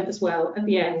to them as well at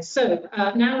the end. So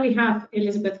now we have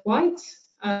Elizabeth White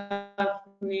from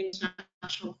the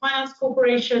International Finance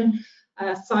Corporation,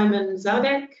 Simon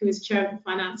Zadek, who is Chair of the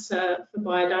Finance for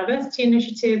Biodiversity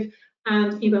Initiative,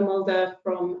 and Ivo Mulder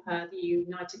from the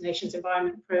United Nations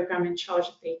Environment Programme in charge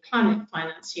of the Climate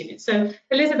Finance Unit. So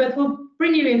Elizabeth, we'll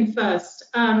bring you in first.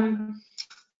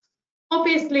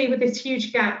 Obviously, with this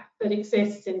huge gap that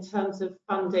exists in terms of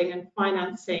funding and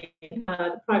financing,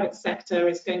 the private sector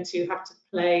is going to have to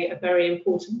play a very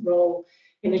important role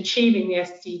in achieving the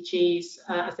SDGs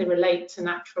as they relate to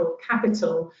natural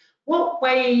capital. What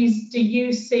ways do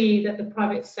you see that the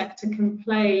private sector can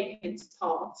play its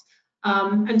part?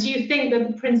 And do you think that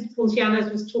the principles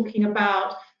Janez was talking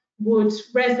about would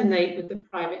resonate with the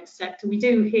private sector? We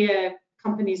do hear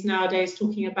companies nowadays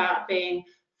talking about being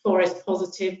forest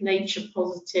positive, nature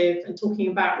positive, and talking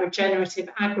about regenerative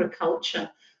agriculture.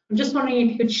 I'm just wondering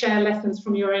if you could share lessons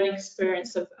from your own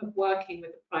experience of working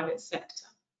with the private sector.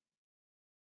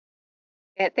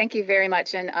 Yeah, thank you very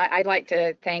much. And I'd like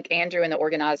to thank Andrew and the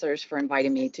organizers for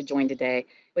inviting me to join today. It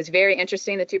was very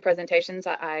interesting, the two presentations.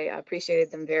 I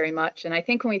appreciated them very much. And I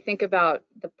think when we think about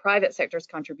the private sector's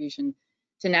contribution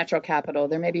to natural capital,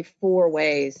 there may be four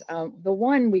ways. The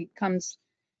one comes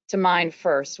to mind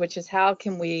first, which is how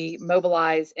can we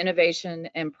mobilize innovation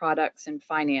and products and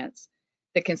finance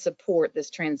that can support this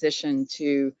transition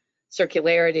to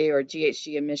circularity or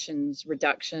GHG emissions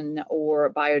reduction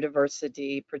or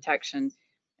biodiversity protection.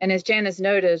 And as Janez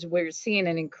noted, we're seeing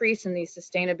an increase in these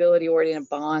sustainability-oriented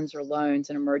bonds or loans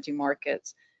in emerging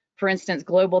markets. For instance,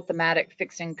 global thematic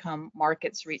fixed income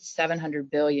markets reached $700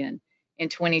 billion in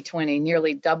 2020,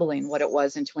 nearly doubling what it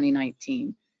was in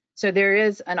 2019. So there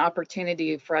is an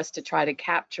opportunity for us to try to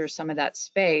capture some of that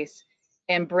space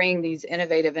and bring these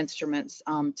innovative instruments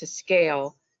to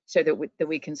scale so that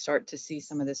we can start to see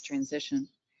some of this transition.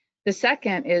 The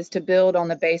second is to build on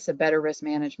the base of better risk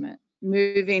management,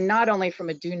 moving not only from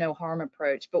a do no harm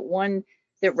approach, but one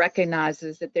that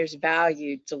recognizes that there's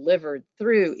value delivered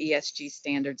through ESG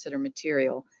standards that are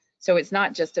material. So it's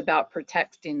not just about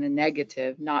protecting the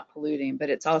negative, not polluting, but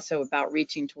it's also about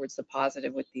reaching towards the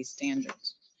positive with these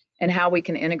standards. And how we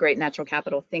can integrate natural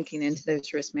capital thinking into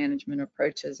those risk management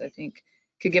approaches, I think,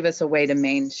 could give us a way to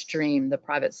mainstream the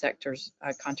private sector's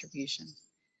contribution.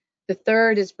 The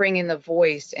third is bringing the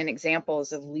voice and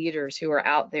examples of leaders who are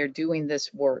out there doing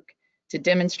this work to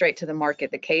demonstrate to the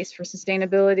market the case for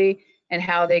sustainability and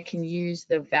how they can use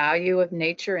the value of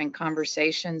nature in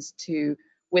conversations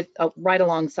right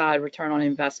alongside return on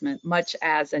investment, much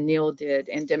as Anil did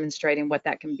in demonstrating what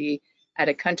that can be at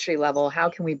a country level. How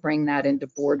can we bring that into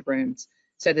boardrooms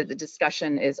so that the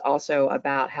discussion is also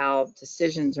about how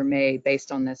decisions are made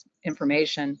based on this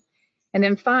information? And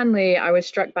then finally, I was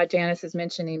struck by Janez's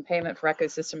mentioning payment for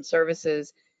ecosystem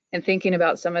services and thinking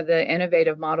about some of the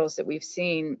innovative models that we've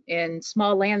seen in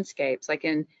small landscapes, like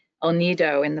in El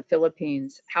Nido in the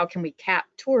Philippines. How can we cap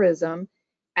tourism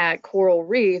at coral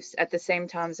reefs at the same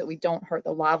time that we don't hurt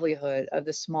the livelihood of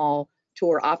the small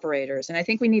tour operators? And I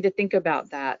think we need to think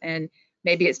about that. And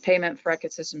maybe it's payment for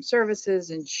ecosystem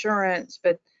services, insurance,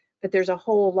 but there's a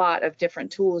whole lot of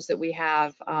different tools that we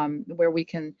have where we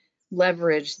can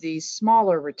leverage these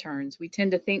smaller returns. We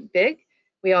tend to think big.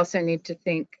 We also need to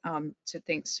think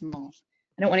small.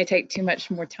 I don't want to take too much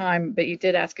more time, but you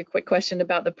did ask a quick question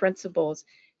about the principles.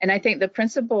 And I think the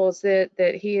principles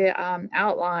that he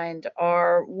outlined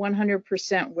are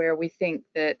 100% where we think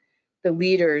that the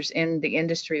leaders in the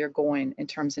industry are going in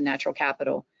terms of natural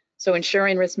capital. So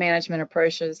ensuring risk management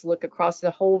approaches look across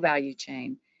the whole value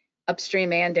chain,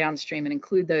 upstream and downstream, and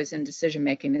include those in decision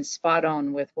making is spot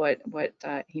on with what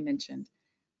he mentioned,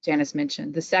 Janez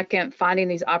mentioned. The second, finding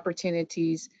these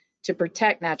opportunities to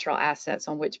protect natural assets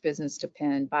on which business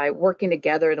depend by working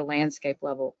together at a landscape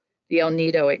level, the El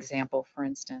Nido example, for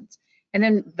instance, and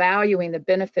then valuing the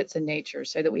benefits of nature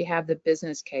so that we have the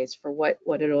business case for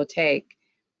what it'll take,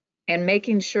 and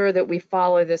making sure that we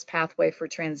follow this pathway for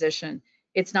transition.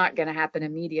 It's not going to happen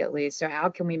immediately. So how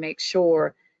can we make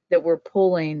sure that we're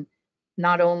pulling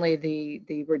not only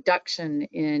the reduction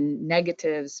in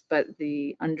negatives, but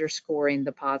the underscoring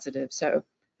the positive? So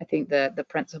I think the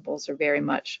principles are very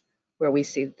much where we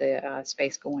see the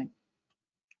space going.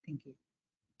 Thank you.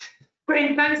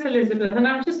 Great, thanks, Elizabeth. And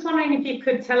I'm just wondering if you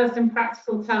could tell us in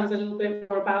practical terms a little bit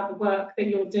more about the work that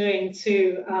you're doing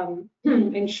to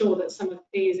ensure that some of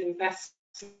these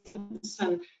investments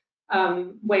and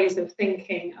ways of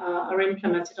thinking are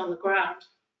implemented on the ground.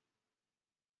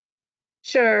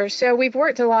 Sure. So we've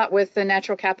worked a lot with the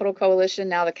Natural Capital Coalition,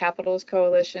 now the Capitals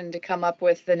Coalition, to come up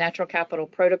with the Natural Capital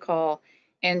Protocol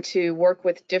and to work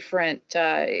with different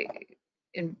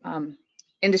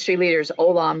industry leaders,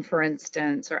 Olam, for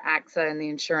instance, or AXA in the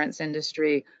insurance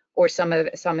industry, or some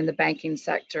in the banking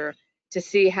sector, to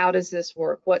see how does this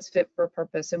work, what's fit for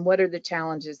purpose, and what are the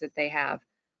challenges that they have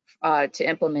to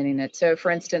implementing it. So for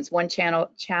instance, one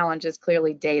challenge is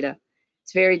clearly data.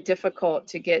 It's very difficult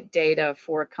to get data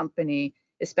for a company,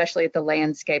 especially at the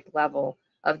landscape level,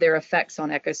 of their effects on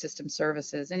ecosystem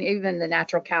services. And even the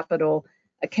natural capital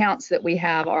accounts that we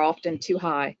have are often too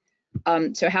high.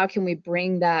 So how can we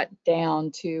bring that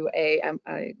down to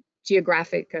a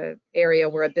geographic area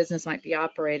where a business might be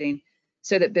operating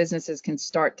so that businesses can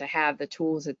start to have the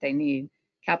tools that they need?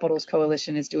 Capitals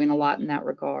Coalition is doing a lot in that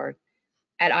regard.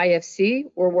 At IFC,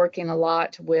 we're working a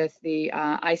lot with the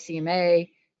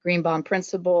ICMA, Green Bond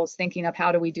Principles, thinking of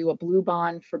how do we do a blue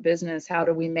bond for business? How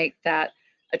do we make that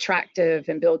attractive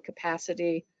and build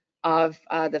capacity of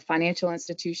the financial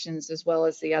institutions as well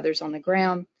as the others on the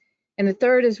ground? And the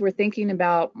third is we're thinking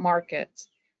about markets.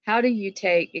 How do you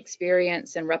take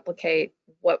experience and replicate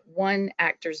what one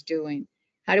actor's doing?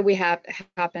 How do we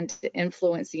happen to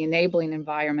influence the enabling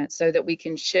environment so that we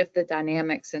can shift the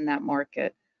dynamics in that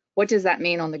market? What does that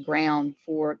mean on the ground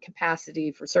for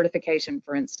capacity, for certification,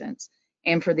 for instance,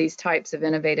 and for these types of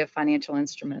innovative financial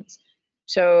instruments?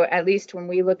 So at least when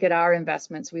we look at our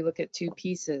investments, we look at two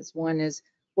pieces. One is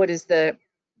what is the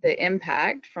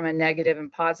impact from a negative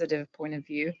and positive point of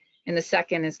view? And the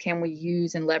second is, can we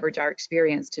use and leverage our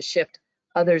experience to shift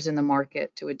others in the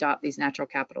market to adopt these natural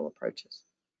capital approaches?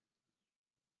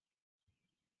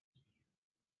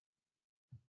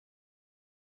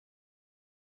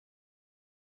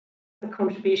 The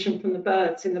contribution from the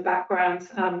birds in the background,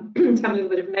 to have a little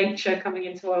bit of nature coming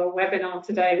into our webinar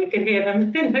today. We can hear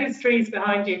them in those trees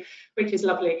behind you, which is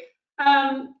lovely.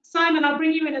 Simon, I'll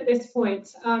bring you in at this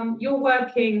point. You're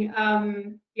working,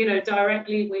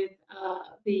 directly with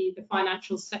the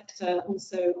financial sector,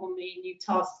 also on the new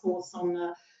task force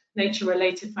on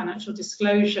nature-related financial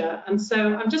disclosure. And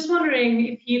so I'm just wondering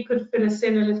if you could fill us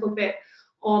in a little bit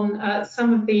on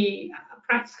some of the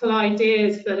practical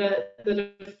ideas that are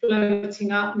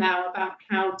floating up now about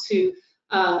how to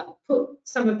put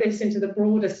some of this into the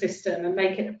broader system and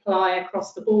make it apply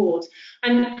across the board.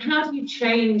 And how do you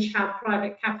change how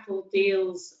private capital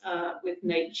deals with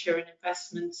nature and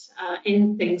investments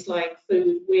in things like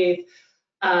food with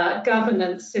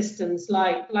governance systems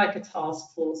like a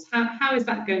task force? How is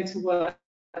that going to work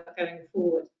going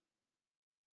forward?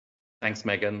 Thanks,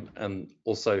 Megan, and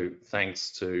also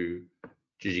thanks to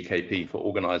GGKP for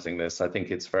organising this. I think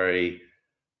it's very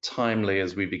timely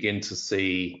as we begin to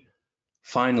see,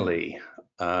 finally,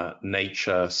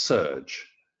 nature surge,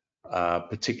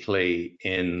 particularly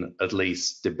in at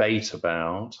least debate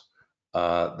about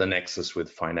the nexus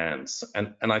with finance.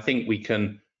 And I think we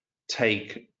can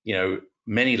take,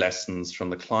 many lessons from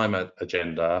the climate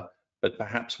agenda, but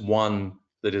perhaps one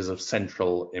that is of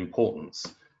central importance.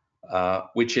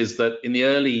 Which is that in the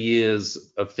early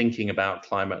years of thinking about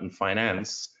climate and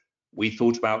finance, we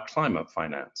thought about climate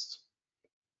finance.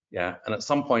 Yeah, and at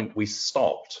some point we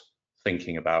stopped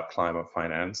thinking about climate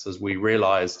finance as we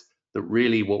realized that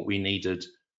really what we needed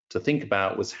to think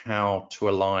about was how to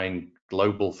align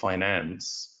global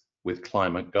finance with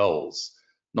climate goals,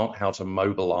 not how to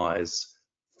mobilize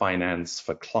finance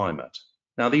for climate.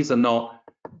 Now, these are not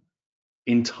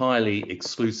entirely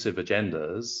exclusive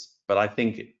agendas, but I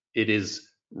think it is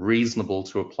reasonable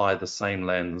to apply the same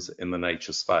lens in the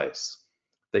nature space.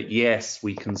 That yes,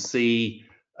 we can see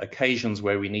occasions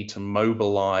where we need to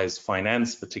mobilize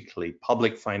finance, particularly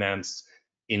public finance,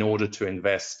 in order to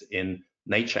invest in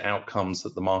nature outcomes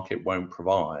that the market won't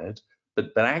provide.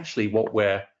 But actually what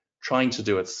we're trying to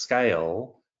do at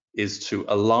scale is to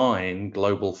align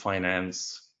global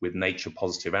finance with nature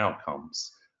positive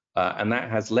outcomes. And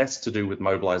that has less to do with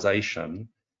mobilization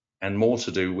and more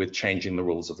to do with changing the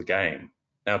rules of the game.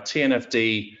 Now,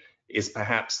 TNFD is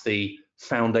perhaps the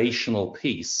foundational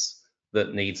piece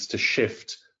that needs to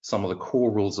shift some of the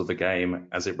core rules of the game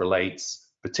as it relates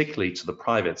particularly to the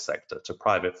private sector, to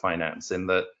private finance, in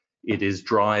that it is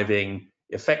driving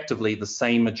effectively the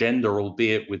same agenda,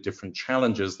 albeit with different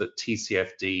challenges, that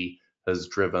TCFD has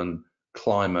driven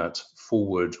climate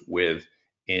forward with,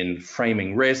 in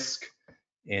framing risk,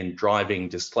 in driving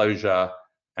disclosure,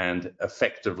 and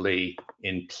effectively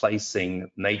in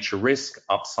placing nature risk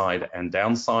upside and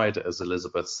downside, as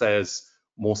Elizabeth says,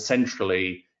 more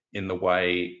centrally in the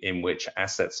way in which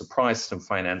assets are priced and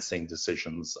financing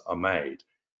decisions are made.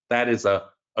 That is a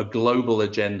global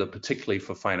agenda, particularly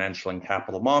for financial and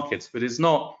capital markets, but is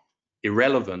not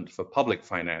irrelevant for public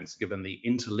finance, given the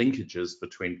interlinkages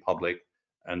between public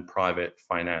and private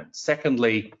finance.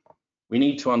 Secondly, we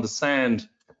need to understand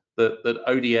that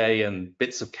ODA and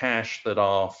bits of cash that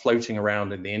are floating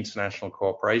around in the international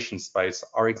cooperation space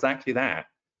are exactly that,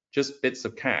 just bits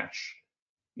of cash.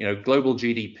 Global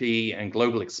GDP and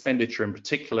global expenditure in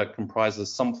particular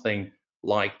comprises something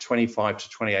like 25 to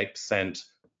 28%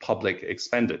 public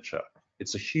expenditure.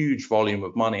 It's a huge volume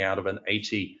of money out of an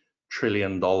 $80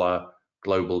 trillion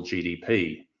global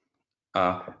GDP.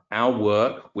 Our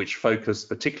work, which focused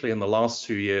particularly in the last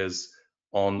 2 years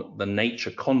on the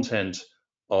nature content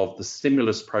of the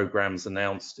stimulus programs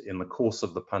announced in the course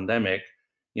of the pandemic,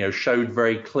 showed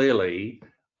very clearly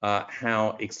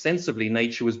how extensively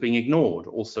nature was being ignored,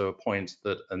 also a point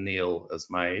that Anil has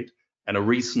made. And a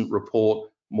recent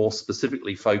report more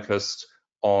specifically focused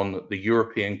on the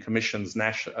European Commission's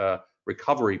national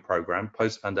recovery program,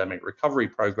 post-pandemic recovery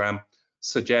program,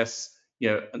 suggests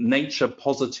nature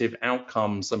positive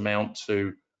outcomes amount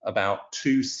to about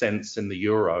 2 cents in the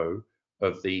euro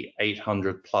of the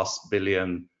 800+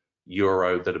 billion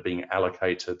euro that are being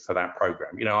allocated for that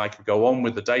program. I could go on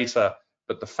with the data,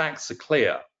 but the facts are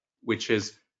clear, which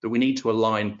is that we need to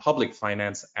align public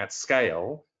finance at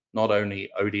scale, not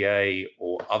only ODA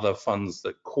or other funds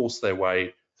that course their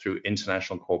way through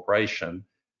international cooperation,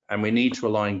 and we need to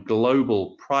align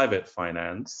global private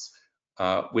finance,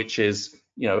 which is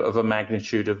of a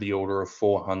magnitude of the order of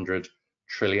 $400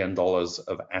 trillion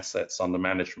of assets under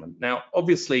management. Now,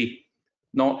 obviously,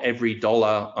 not every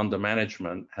dollar under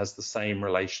management has the same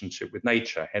relationship with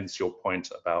nature, hence your point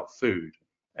about food.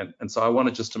 And so I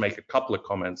wanted just to make a couple of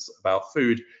comments about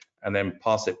food and then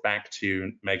pass it back to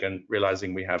you, Megan,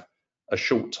 realizing we have a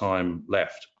short time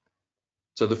left.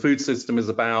 So the food system is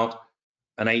about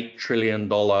an $8 trillion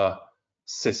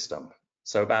system,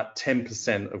 so about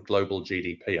 10% of global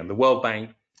GDP. And the World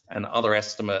Bank and other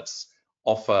estimates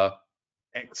offer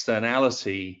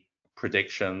externality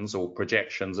predictions or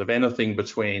projections of anything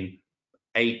between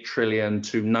 8 trillion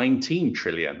to 19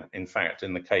 trillion, in fact,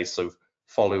 in the case of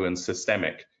Follow and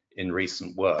SYSTEMIQ in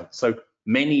recent work. So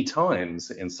many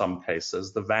times, in some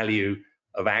cases, the value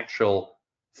of actual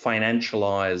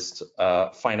financialized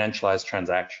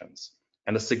transactions.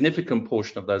 And a significant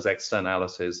portion of those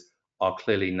externalities are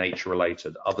clearly nature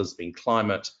related, others being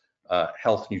climate,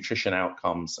 health, nutrition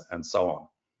outcomes, and so on.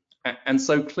 And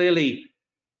so clearly,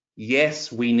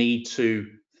 yes, we need to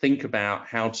think about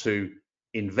how to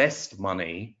invest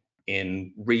money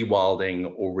in rewilding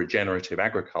or regenerative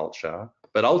agriculture,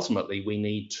 but ultimately we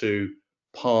need to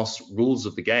pass rules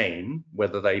of the game,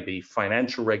 whether they be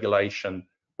financial regulation,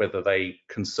 whether they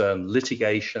concern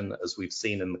litigation, as we've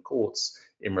seen in the courts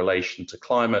in relation to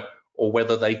climate, or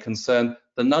whether they concern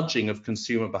the nudging of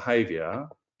consumer behavior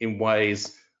in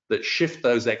ways that shift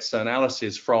those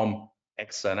externalities from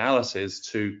externalities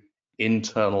to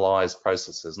internalized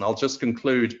processes. And I'll just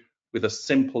conclude with a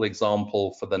simple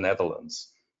example for the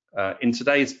Netherlands. In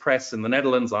today's press in the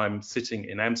Netherlands, I'm sitting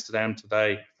in Amsterdam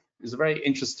today, is a very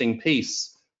interesting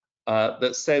piece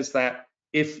that says that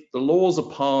if the laws are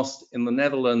passed in the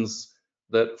Netherlands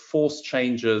that force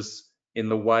changes in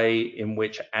the way in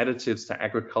which additives to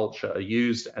agriculture are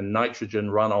used and nitrogen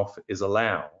runoff is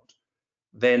allowed,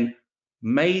 then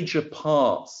major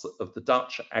parts of the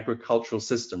Dutch agricultural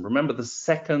system, remember the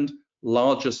second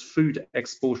largest food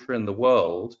exporter in the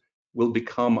world, will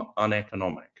become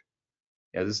uneconomic.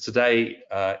 This is today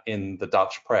in the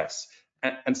Dutch press.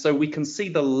 And so we can see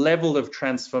the level of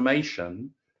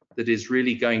transformation that is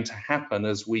really going to happen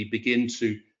as we begin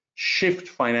to shift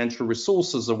financial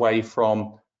resources away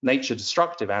from nature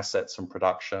destructive assets and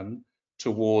production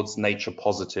towards nature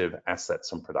positive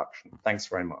assets and production. Thanks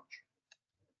very much.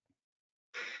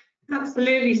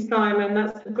 Absolutely, Simon.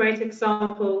 That's a great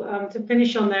example to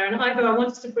finish on there. And Ivo, I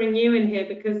wanted to bring you in here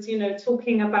because, you know,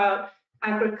 talking about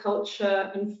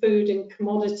agriculture and food and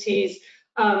commodities,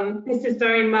 this is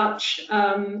very much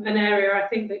an area I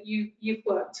think that you've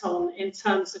worked on in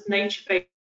terms of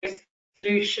nature-based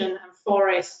pollution and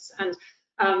forests, and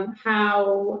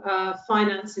how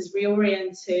finance is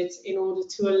reoriented in order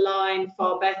to align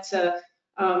far better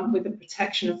with the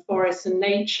protection of forests and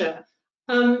nature.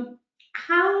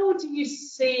 How do you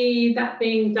see that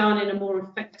being done in a more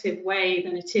effective way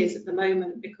than it is at the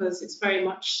moment? Because it's very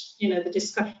much, you know, the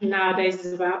discussion nowadays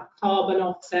is about carbon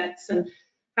offsets and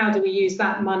how do we use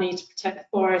that money to protect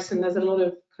forests, and there's a lot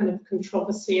of kind of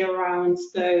controversy around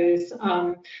those.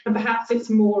 And perhaps it's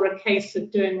more a case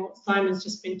of doing what Simon's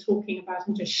just been talking about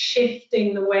and just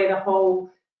shifting the way the whole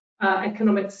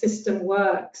economic system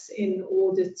works in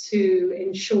order to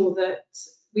ensure that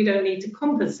we don't need to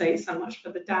compensate so much for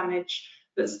the damage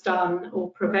that's done or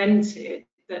prevented,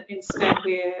 that instead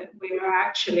we're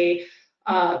actually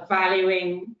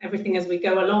valuing everything as we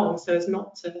go along so as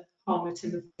not to harm it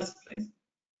in the first place.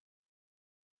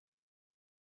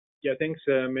 Yeah, thanks,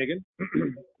 Megan.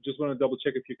 Just want to double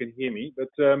check if you can hear me. But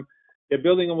yeah,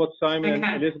 building on what Simon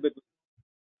and Elizabeth,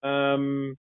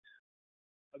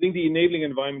 I think the enabling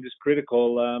environment is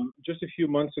critical. Just a few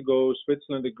months ago,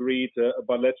 Switzerland agreed a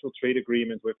bilateral trade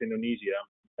agreement with Indonesia,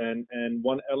 and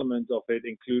one element of it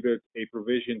included a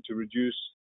provision to reduce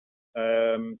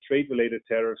trade-related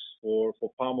tariffs for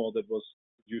palm oil that was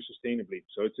produced sustainably.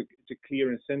 So it's a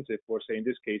clear incentive for, say, in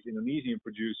this case, Indonesian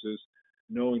producers,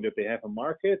 knowing that they have a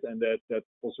market and that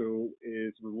also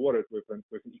is rewarded with an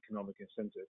economic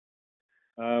incentive.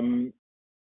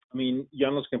 I mean,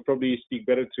 Janez can probably speak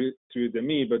better to than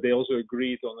me, but they also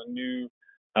agreed on a new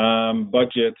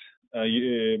budget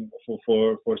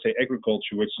for say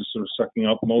agriculture, which is sort of sucking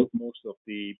up most of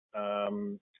the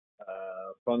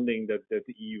funding that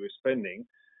the EU is spending,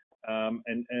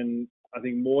 and I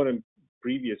think more than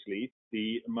previously,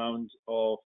 the amount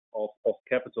of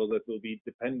capital that will be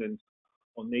dependent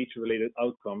on nature-related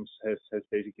outcomes has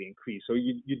basically increased. So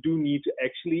you do need to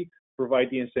actually provide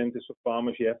the incentives for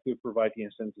farmers. You have to provide the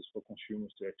incentives for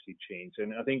consumers to actually change.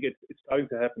 And I think it's starting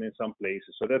to happen in some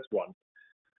places. So that's one.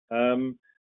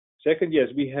 Second, yes,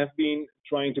 we have been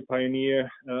trying to pioneer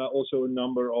also a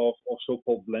number of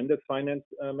so-called blended finance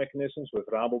mechanisms with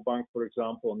Rabobank, for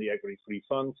example, on the agri-free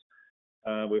funds,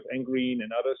 with Engreen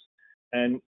and others.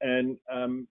 And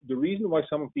the reason why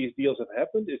some of these deals have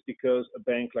happened is because a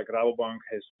bank like Rabobank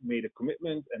has made a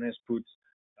commitment and has put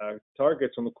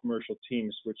targets on the commercial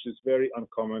teams, which is very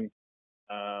uncommon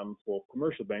for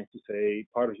commercial banks to say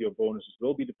part of your bonuses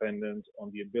will be dependent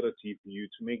on the ability for you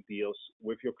to make deals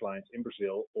with your clients in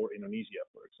Brazil or Indonesia,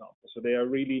 for example. So they are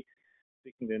really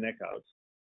sticking their neck out.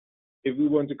 If we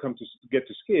want to get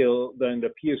to scale, then the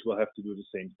peers will have to do the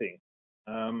same thing.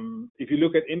 If you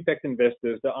look at impact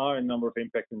investors, there are a number of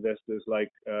impact investors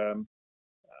like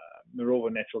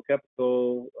Narova Natural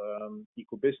Capital,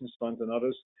 Eco Business Fund, and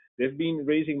others. They've been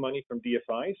raising money from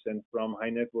DFIs and from high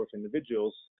net worth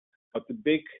individuals, but the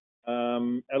big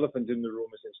elephant in the room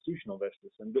is institutional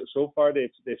investors. And so far,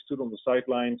 they've stood on the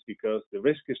sidelines because the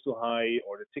risk is too high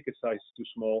or the ticket size is too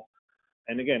small.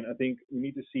 And again, I think we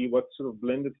need to see what sort of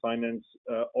blended finance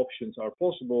options are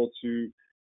possible to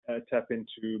tap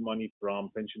into money from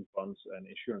pension funds and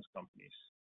insurance companies.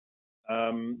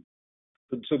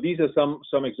 So these are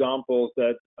some examples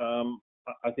that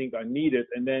I think are needed.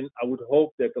 And then I would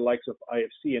hope that the likes of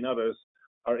IFC and others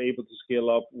are able to scale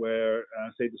up where,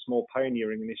 say, the small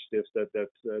pioneering initiatives that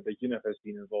UNEP has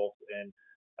been involved in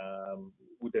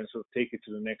would then sort of take it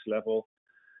to the next level.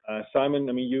 Simon,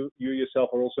 I mean, you yourself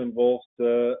are also involved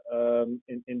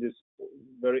in this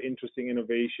very interesting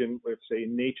innovation with, say,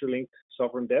 nature-linked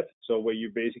sovereign debt. So where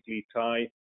you basically tie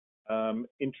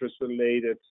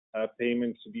interest-related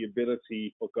payments to the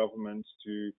ability for governments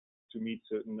to meet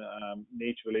certain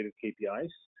nature-related KPIs.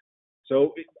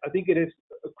 So I think it is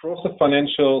across the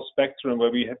financial spectrum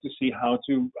where we have to see how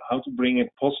to bring in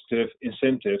positive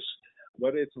incentives,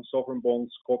 whether it's in sovereign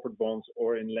bonds, corporate bonds,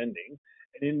 or in lending.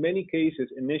 And in many cases,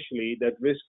 initially, that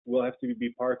risk will have to be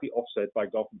partly offset by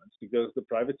governments because the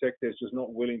private sector is just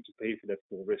not willing to pay for that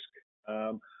full risk,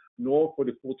 nor for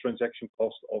the full transaction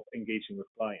cost of engaging with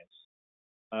clients.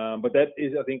 But that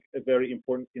is, I think, a very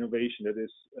important innovation that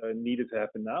is needed to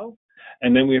happen now.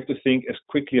 And then we have to think as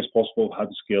quickly as possible how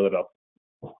to scale it up.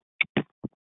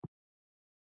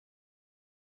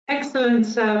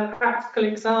 Excellent practical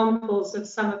examples of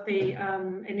some of the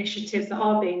initiatives that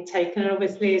are being taken. And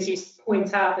obviously, as you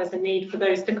point out, there's a need for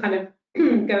those to kind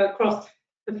of go across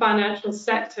the financial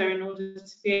sector in order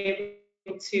to be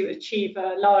able to achieve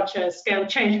a larger scale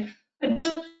change. But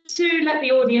just to let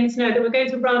the audience know that we're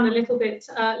going to run a little bit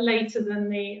later than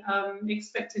the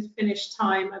expected finish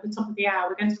time at the top of the hour.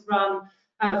 We're going to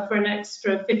run for an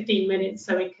extra 15 minutes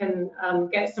so we can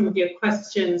get some of your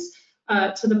questions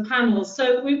to the panel.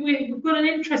 So we've got an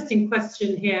interesting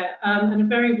question here and a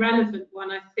very relevant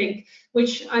one, I think,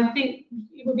 which I think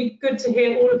it would be good to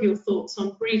hear all of your thoughts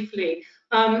on briefly.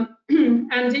 And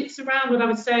it's around what I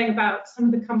was saying about some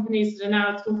of the companies that are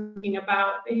now talking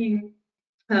about being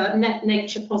net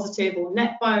nature positive or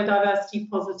net biodiversity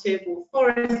positive or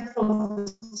forest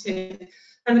positive.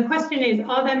 And the question is,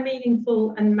 are there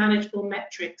meaningful and manageable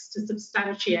metrics to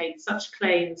substantiate such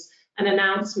claims and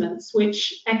announcements,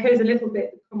 which echoes a little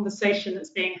bit the conversation that's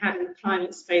being had in the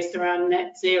climate space around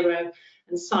net zero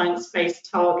and science-based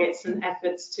targets and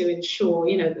efforts to ensure,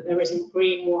 that there isn't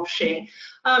greenwashing.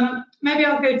 Maybe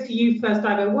I'll go to you first,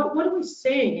 Ivo. What are we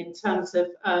seeing in terms of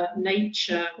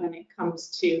nature when it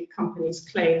comes to companies'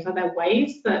 claims? Are there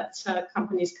ways that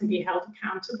companies can be held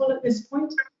accountable at this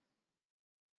point?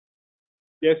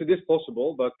 Yes, it is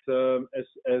possible, but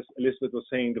as Elizabeth was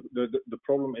saying, the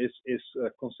problem is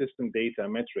consistent data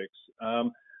and metrics.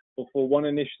 For one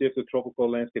initiative, the Tropical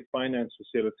Landscape Finance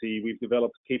Facility, we've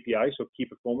developed KPIs, so key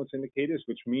performance indicators,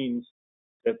 which means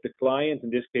that the client, in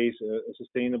this case, a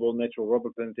sustainable natural rubber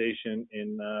plantation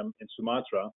in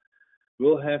Sumatra,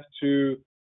 will have to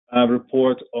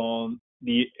report on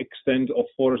the extent of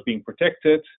forest being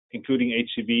protected, including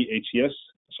HCV, HCS,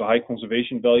 so high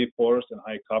conservation value forest and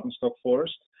high carbon stock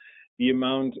forest, the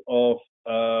amount of,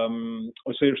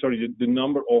 the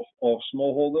number of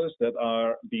smallholders that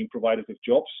are being provided with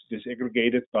jobs,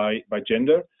 disaggregated by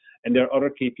gender, and there are other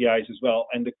KPIs as well.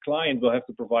 And the client will have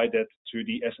to provide that to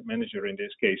the asset manager in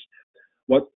this case.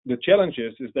 What the challenge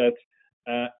is that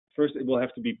first it will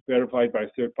have to be verified by a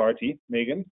third party,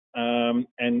 Megan,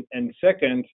 and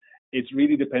second, it's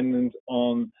really dependent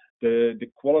on the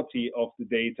quality of the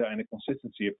data and the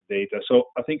consistency of the data. So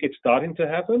I think it's starting to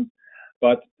happen,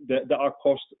 but there are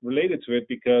costs related to it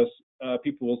because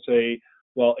people will say,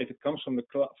 well, if it comes from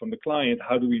the client,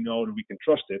 how do we know that we can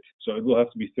trust it? So it will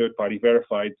have to be third-party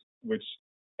verified, which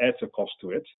adds a cost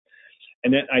to it.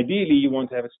 And then ideally, you want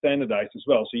to have it standardized as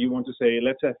well. So you want to say,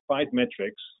 let's have 5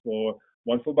 metrics,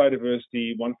 one for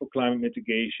biodiversity, one for climate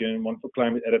mitigation, one for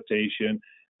climate adaptation,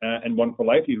 and one for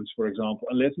livelihoods, for example.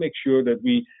 And let's make sure that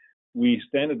we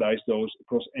standardize those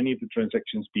across any of the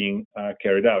transactions being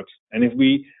carried out. And if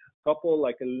we couple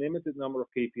like a limited number of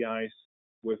KPIs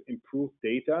with improved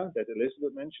data that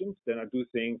Elizabeth mentioned, then I do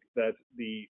think that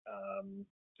the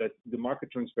market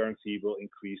transparency will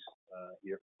increase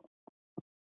here.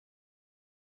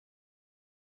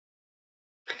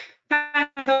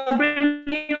 I'll bring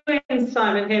you in,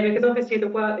 Simon, here, because obviously the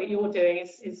work that you're doing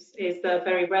is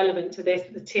very relevant to this,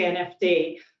 the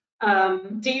TNFD.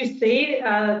 Do you see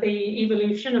the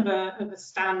evolution of a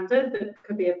standard that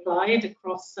could be applied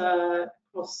across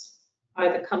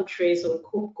either countries or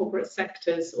corporate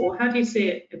sectors, or how do you see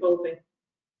it evolving?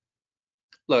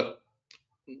 Look,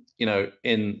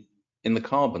 in the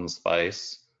carbon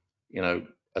space,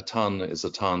 a ton is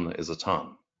a ton is a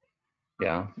ton.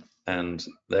 Yeah. And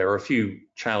there are a few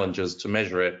challenges to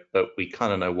measure it, but we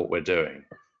kind of know what we're doing.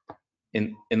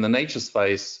 In the nature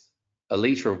space, a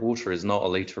litre of water is not a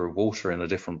litre of water in a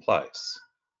different place.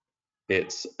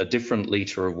 It's a different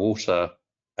litre of water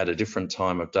at a different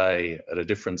time of day, at a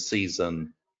different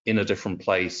season, in a different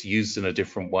place, used in a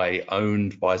different way,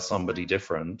 owned by somebody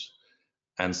different.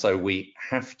 And so we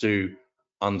have to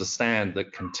understand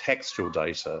that contextual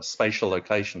data, spatial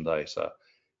location data,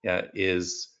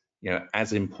 is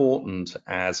as important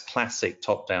as classic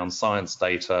top-down science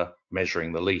data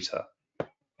measuring the liter.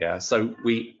 So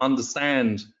we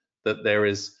understand that there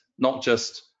is not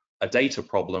just a data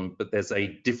problem, but there's a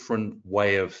different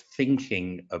way of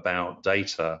thinking about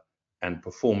data and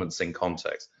performance in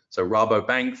context. So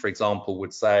Rabobank, for example,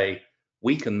 would say,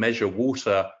 we can measure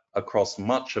water across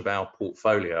much of our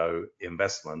portfolio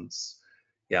investments,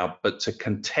 but to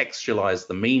contextualize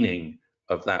the meaning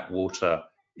of that water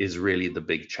is really the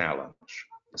big challenge.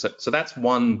 So that's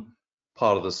one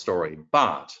part of the story.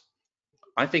 But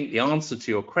I think the answer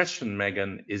to your question,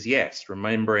 Megan, is yes,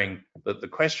 remembering that the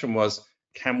question was,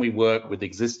 can we work with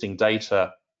existing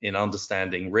data in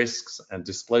understanding risks and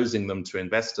disclosing them to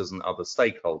investors and other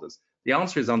stakeholders? The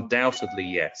answer is undoubtedly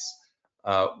yes.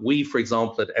 We, for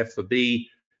example, at F4B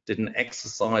did an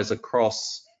exercise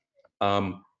across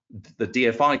the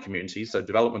DFI community, so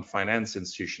Development Finance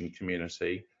Institution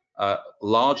community,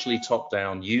 largely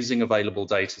top-down, using available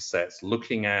data sets,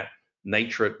 looking at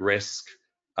nature at risk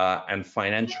and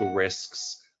financial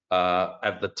risks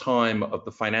at the time of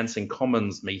the Financing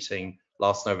Commons meeting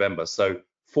last November. So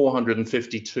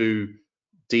 452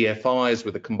 DFIs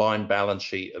with a combined balance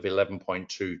sheet of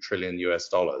 11.2 trillion US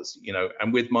dollars,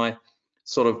 and with my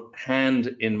sort of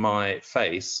hand in my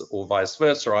face, or vice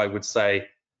versa, I would say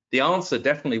the answer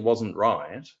definitely wasn't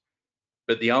right,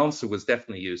 but the answer was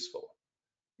definitely useful.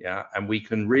 And we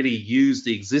can really use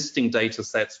the existing data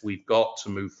sets we've got to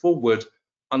move forward,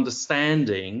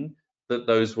 understanding that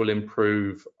those will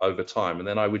improve over time. And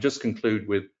then I would just conclude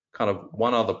with kind of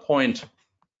one other point.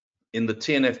 In the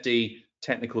TNFD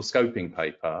technical scoping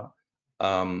paper,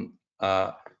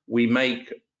 we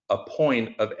make a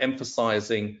point of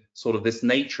emphasizing sort of this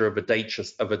nature of a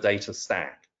data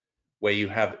stack, where you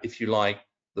have, if you like,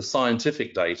 the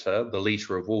scientific data, the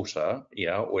liter of water,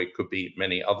 or it could be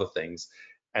many other things,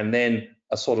 and then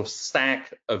a sort of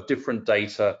stack of different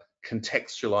data,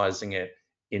 contextualizing it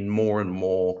in more and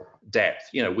more depth,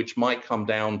 which might come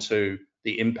down to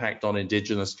the impact on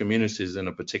indigenous communities in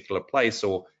a particular place,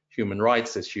 or human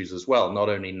rights issues as well, not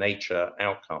only nature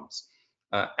outcomes.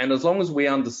 And as long as we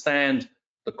understand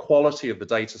the quality of the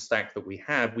data stack that we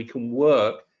have, we can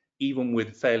work even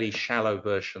with fairly shallow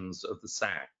versions of the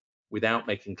stack without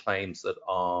making claims that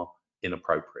are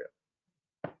inappropriate.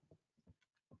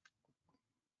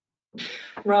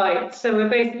 Right, so we're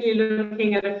basically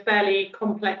looking at a fairly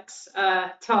complex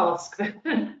task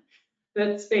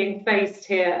that's being faced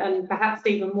here, and perhaps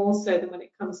even more so than when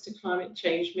it comes to climate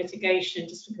change mitigation,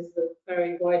 just because of the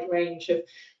very wide range of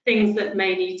things that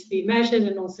may need to be measured,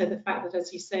 and also the fact that,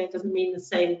 as you say, it doesn't mean the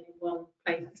same in one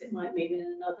place as it might mean in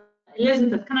another.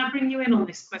 Elizabeth, can I bring you in on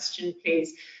this question,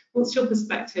 please? What's your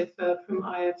perspective from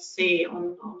IFC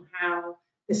on how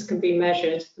this can be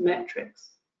measured, the metrics?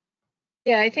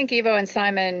 Yeah, I think Ivo and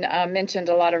Simon mentioned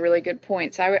a lot of really good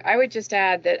points. I would just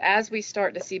add that as we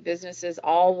start to see businesses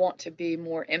all want to be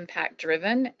more impact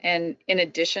driven, and in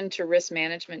addition to risk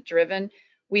management driven,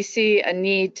 we see a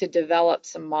need to develop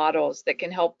some models that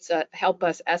can help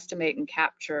us estimate and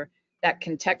capture that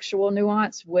contextual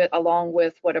nuance along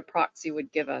with what a proxy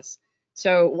would give us.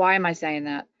 So why am I saying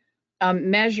that?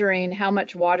 Measuring how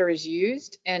much water is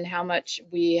used and how much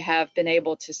we have been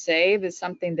able to save is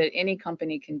something that any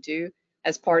company can do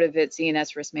as part of its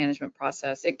E&S risk management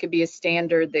process. It could be a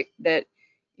standard that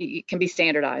it can be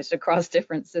standardized across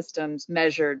different systems,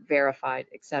 measured, verified,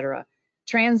 et cetera.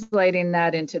 Translating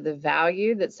that into the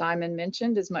value that Simon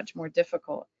mentioned is much more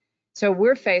difficult. So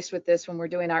we're faced with this when we're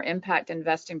doing our impact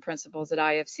investing principles at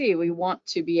IFC. We want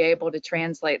to be able to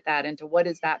translate that into what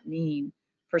does that mean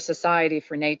for society,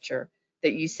 for nature,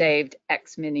 that you saved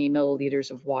X many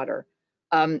milliliters of water.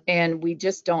 And we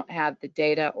just don't have the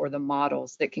data or the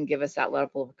models that can give us that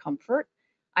level of comfort.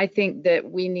 I think that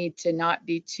we need to not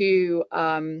be too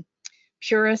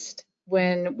purist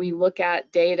when we look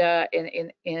at data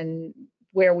in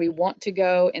where we want to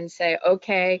go and say,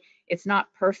 okay, it's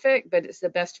not perfect, but it's the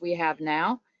best we have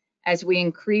now. As we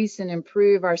increase and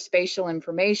improve our spatial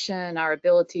information, our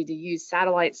ability to use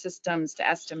satellite systems to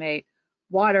estimate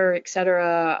water, et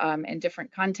cetera, in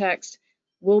different contexts,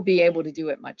 we'll be able to do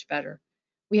it much better.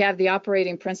 We have the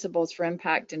operating principles for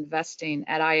impact investing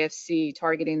at IFC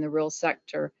targeting the real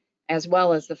sector as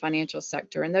well as the financial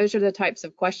sector. And those are the types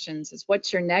of questions is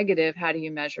what's your negative? How do you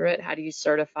measure it? How do you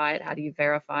certify it? How do you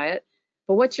verify it?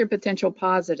 But what's your potential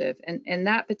positive? And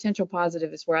that potential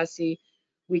positive is where I see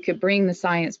we could bring the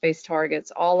science-based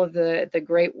targets, all of the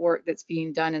great work that's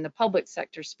being done in the public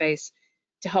sector space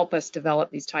to help us develop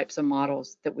these types of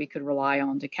models that we could rely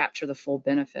on to capture the full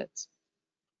benefits.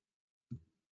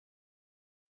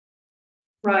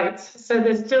 Right, so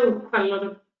there's still quite a lot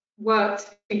of work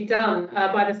to be done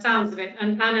by the sounds of it.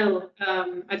 And Anil,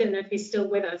 I don't know if he's still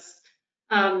with us,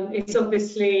 is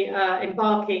obviously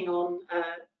embarking on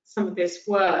some of this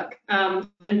work. And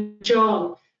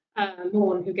John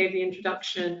Morn, who gave the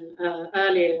introduction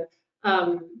earlier,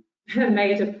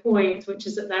 made a point, which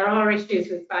is that there are issues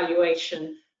with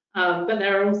valuation, but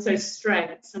there are also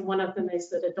strengths, and one of them is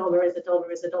that a dollar is a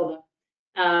dollar is a dollar.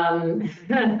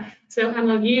 So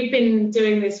Anil, you've been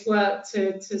doing this work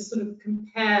to sort of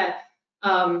compare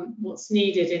what's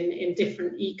needed in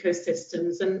different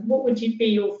ecosystems, and what would be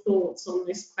your thoughts on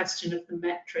this question of the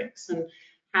metrics and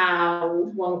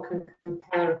how one can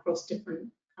compare across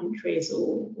different countries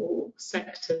or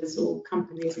sectors or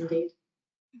companies indeed?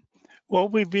 Well,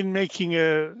 we've been making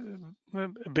a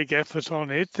big effort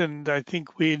on it, and I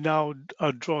think we now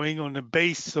are drawing on a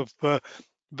base of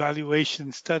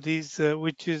valuation studies,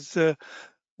 which is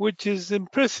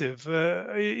impressive.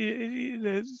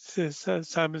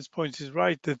 Simon's point is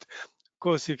right that, of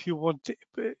course, if you want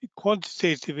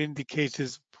quantitative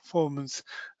indicators of performance,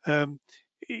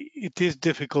 it is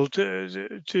difficult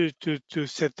to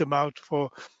set them out for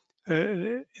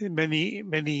many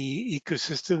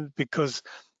ecosystems, because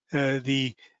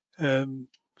if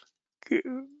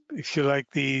you like,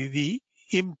 the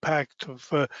impact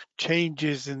of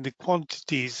changes in the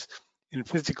quantities in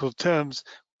physical terms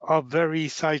are very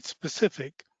site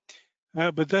specific.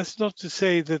 But that's not to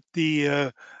say that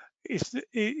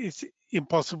it's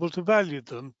impossible to value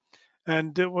them.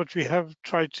 And what we have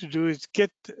tried to do is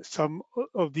get some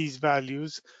of these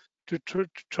values to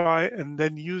try and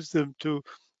then use them to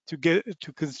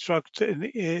construct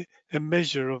a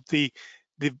measure of the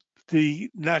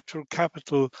natural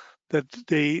capital that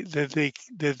they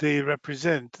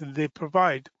represent and they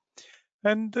provide.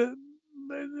 And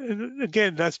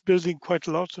again, that's building quite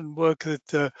a lot on work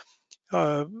that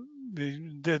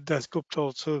Dasgupta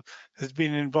also has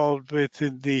been involved with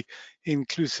in the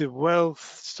inclusive wealth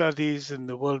studies, and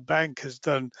the World Bank has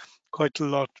done quite a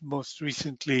lot most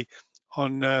recently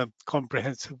on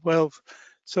comprehensive wealth.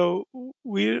 So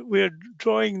we're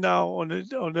drawing now on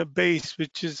a base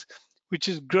which is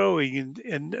growing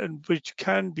and which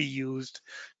can be used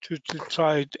to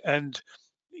try and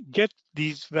get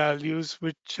these values,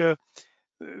 which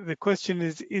the question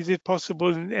is it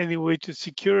possible in any way to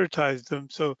securitize them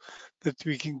so that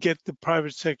we can get the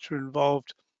private sector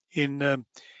involved in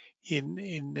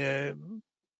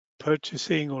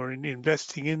purchasing or in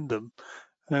investing in them?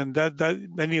 And that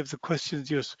many of the questions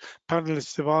your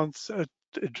panelists have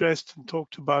addressed and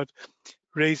talked about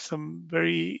raise some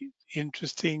very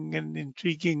interesting and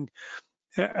intriguing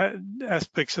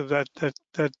aspects of that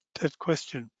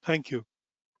question. Thank you.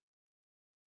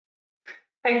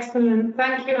 Excellent,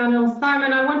 thank you, Anil.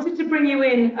 Simon, I wanted to bring you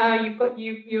in.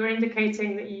 You were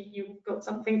indicating that you've got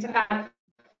something to add.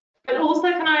 But also,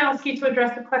 can I ask you to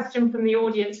address a question from the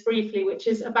audience briefly, which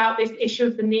is about this issue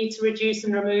of the need to reduce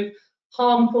and remove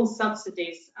harmful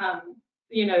subsidies.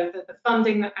 You know, the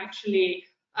funding that actually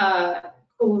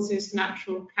causes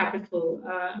natural capital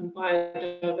and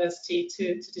biodiversity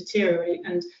to deteriorate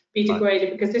and be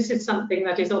degraded, because this is something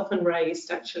that is often raised,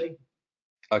 actually.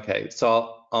 Okay,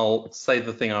 so I'll say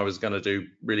the thing I was going to do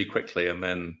really quickly, and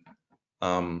then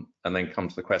come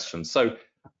to the question. So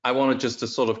I wanted just to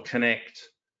sort of connect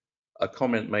a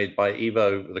comment made by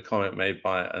Ivo with a comment made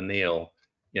by Anil.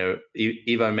 You know,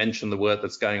 Ivo mentioned the work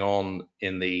that's going on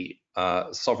in the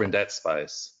sovereign debt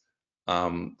space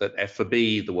that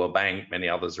FB, the World Bank, many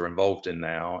others are involved in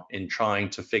now, in trying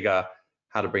to figure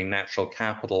how to bring natural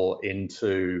capital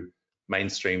into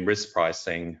mainstream risk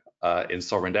pricing in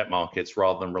sovereign debt markets,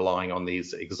 rather than relying on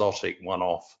these exotic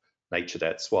one-off nature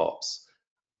debt swaps.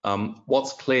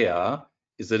 What's clear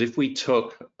is that if we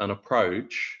took an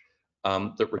approach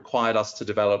that required us to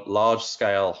develop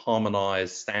large-scale,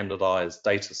 harmonized, standardized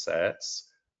data sets,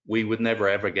 we would never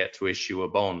ever get to issue a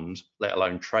bond, let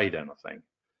alone trade anything.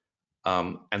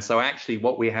 And so actually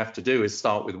what we have to do is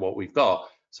start with what we've got.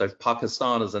 So if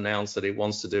Pakistan has announced that it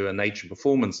wants to do a nature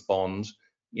performance bond,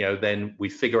 you know, then we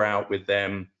figure out with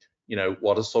them, you know,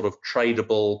 what a sort of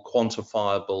tradable,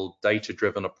 quantifiable,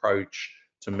 data-driven approach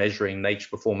to measuring nature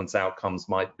performance outcomes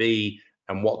might be,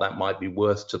 and what that might be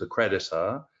worth to the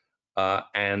creditor.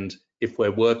 And if we're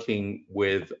working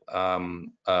with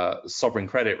sovereign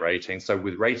credit rating, so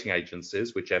with rating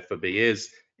agencies, which FB is,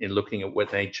 in looking at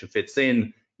what nature fits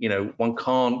in, you know, one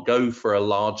can't go for a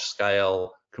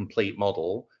large-scale complete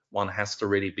model. One has to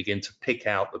really begin to pick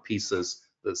out the pieces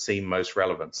that seem most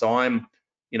relevant. So I'm,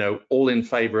 you know, all in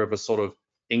favor of a sort of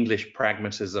English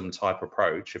pragmatism type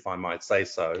approach, if I might say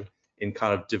so, in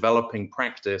kind of developing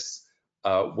practice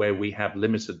where we have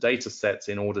limited data sets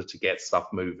in order to get stuff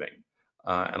moving.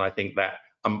 And I think that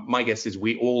my guess is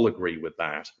we all agree with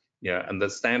that, and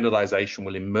that standardization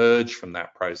will emerge from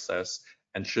that process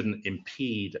and shouldn't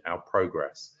impede our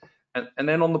progress. And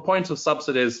then on the point of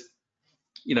subsidies,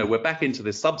 we're back into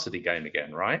this subsidy game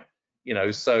again, right?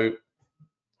 So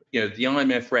the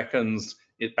IMF reckons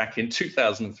it back in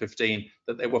 2015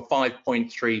 that there were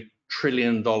 $5.3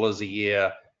 trillion a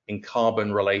year in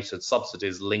carbon-related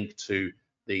subsidies linked to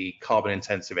the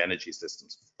carbon-intensive energy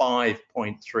systems.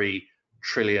 $5.3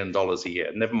 trillion a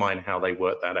year. Never mind how they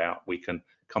work that out. We can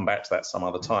come back to that some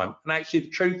other time. And actually, the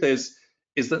truth is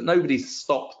that nobody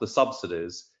stopped the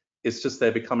subsidies. It's just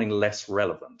they're becoming less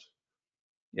relevant.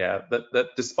 Yeah, that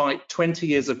despite 20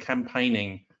 years of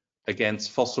campaigning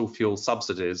against fossil fuel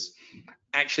subsidies,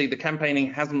 actually the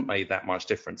campaigning hasn't made that much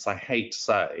difference. I hate to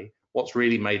say, what's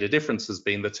really made a difference has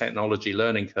been the technology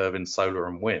learning curve in solar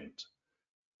and wind.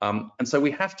 And so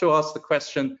we have to ask the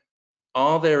question,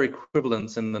 are there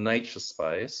equivalents in the nature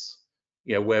space,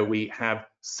 where we have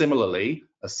similarly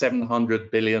a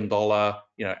 $700 billion,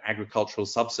 agricultural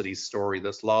subsidies story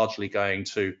that's largely going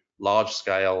to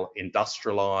large-scale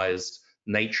industrialized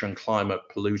nature and climate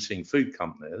polluting food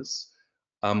companies?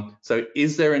 So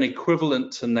is there an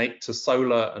equivalent to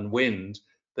solar and wind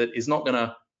that is not going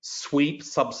to sweep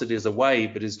subsidies away,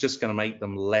 but is just going to make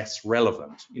them less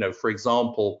relevant? For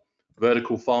example,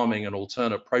 vertical farming and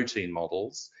alternate protein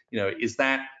models, is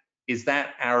that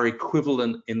our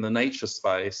equivalent in the nature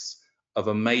space of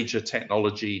a major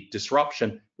technology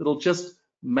disruption that'll just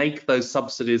make those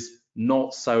subsidies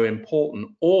not so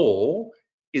important? Or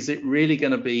is it really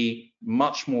going to be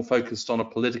much more focused on a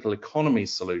political economy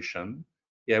solution,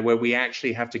 where we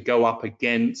actually have to go up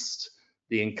against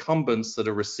the incumbents that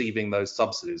are receiving those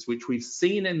subsidies, which we've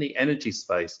seen in the energy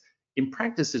space, in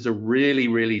practice is a really,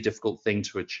 really difficult thing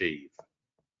to achieve.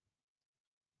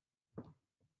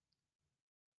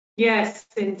 Yes,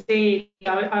 indeed.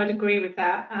 I would agree with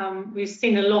that. We've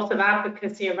seen a lot of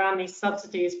advocacy around these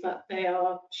subsidies, but they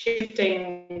are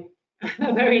shifting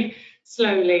very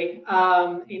slowly,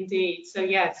 indeed. So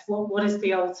yes, what is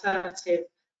the alternative,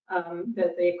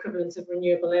 the equivalent of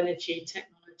renewable energy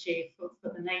technology for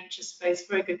the nature space?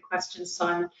 Very good question,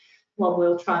 Simon. One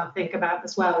we'll try and think about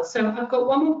as well. So I've got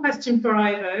one more question for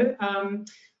Ivo,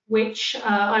 which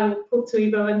I will put to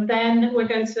Ivo, and then we're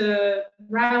going to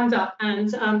round up.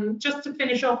 And just to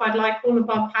finish off, I'd like all of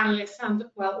our panelists and,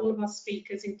 well, all of our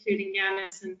speakers, including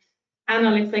Janez and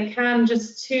Anil, if they can,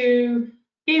 just to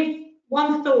give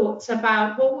one thought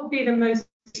about what would be the most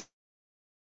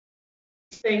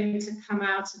thing to come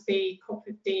out of the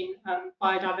COP15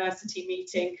 biodiversity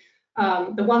meeting.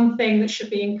 The one thing that should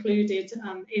be included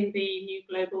in the new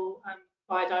global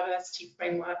biodiversity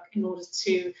framework in order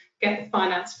to get the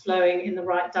finance flowing in the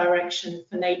right direction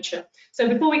for nature. So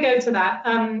before we go to that,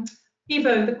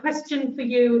 Ivo, the question for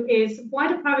you is, why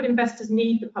do private investors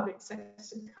need the public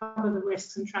sector to cover the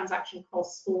risks and transaction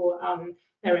costs for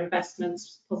their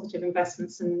investments, positive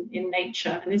investments in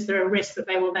nature? And is there a risk that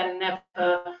they will then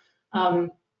never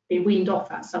be weaned off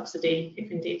that subsidy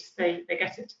if indeed they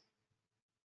get it?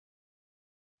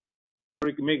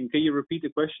 Megan, can you repeat the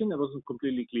question? It wasn't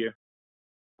completely clear.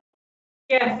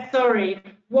 Yes, sorry.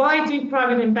 Why do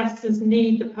private investors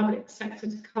need the public sector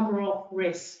to cover off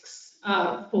risks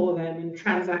for them and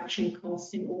transaction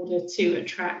costs in order to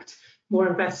attract more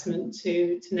investment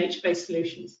to nature-based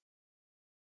solutions?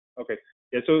 Okay.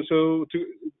 Yeah. So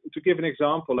to give an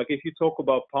example, like if you talk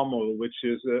about palm oil, which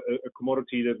is a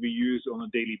commodity that we use on a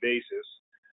daily basis,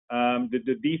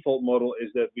 the default model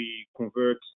is that we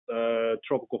convert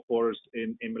tropical forest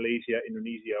in Malaysia,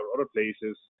 Indonesia, or other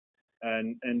places.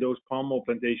 And those palm oil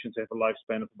plantations have a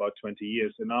lifespan of about 20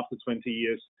 years. And after 20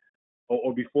 years,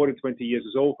 or before the 20 years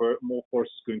is over, more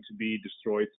forest is going to be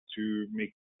destroyed to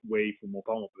make way for more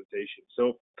palm oil plantations.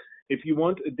 So if you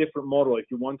want a different model, if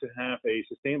you want to have a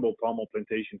sustainable palm oil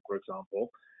plantation, for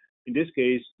example, in this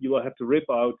case, you will have to rip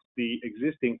out the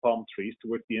existing palm trees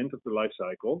towards the end of the life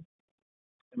cycle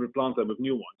and replant them with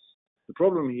new ones. The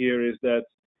problem here is that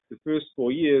the first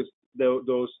 4 years,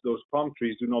 those palm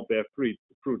trees do not bear fruits,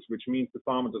 which means the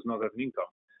farmer does not have an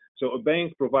income. So a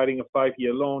bank providing a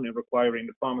 5-year loan and requiring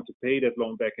the farmer to pay that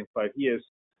loan back in 5 years,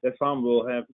 that farmer will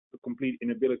have a complete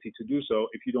inability to do so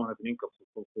if you don't have an income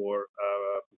for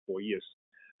 4 years.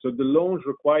 So the loans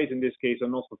required in this case are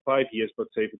not for 5 years, but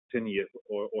say for 10 years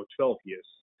or 12 years.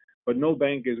 But no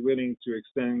bank is willing to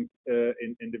extend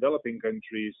in developing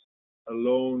countries a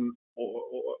loan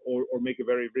or make a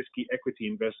very risky equity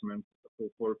investment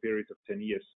for a period of 10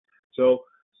 years. So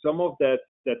some of that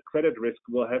credit risk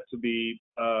will have to be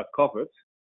covered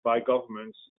by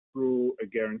governments through a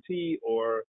guarantee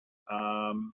or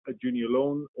a junior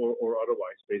loan or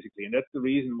otherwise, basically. And that's the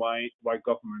reason why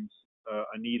governments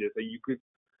are needed. And you could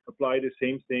apply the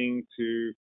same thing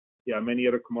to many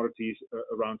other commodities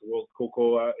around the world.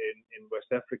 Cocoa in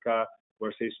West Africa,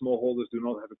 where say smallholders do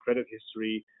not have a credit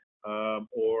history,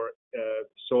 or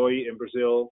soy in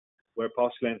Brazil, where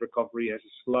past land recovery has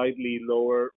a slightly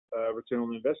lower return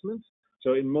on investment.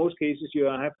 So in most cases, you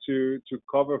have to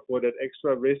cover for that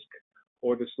extra risk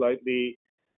or the slightly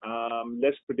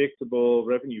less predictable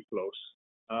revenue flows.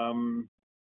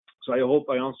 So I hope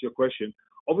I answered your question.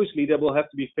 Obviously, that will have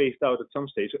to be phased out at some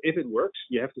stage. So if it works,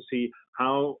 you have to see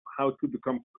how it could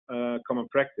become common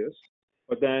practice.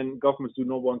 But then governments do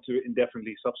not want to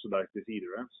indefinitely subsidize this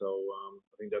either. So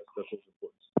I think that's also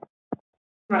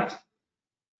important.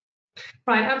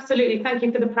 Right, absolutely. Thank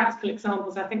you for the practical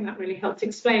examples. I think that really helped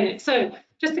explain it. So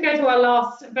just to go to our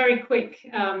last very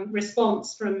quick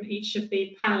response from each of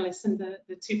the panelists and the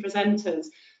two presenters.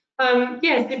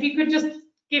 Yes, if you could just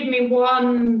give me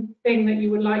one thing that you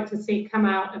would like to see come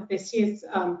out of this year's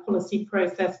policy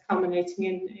process culminating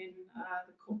in the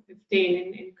COP15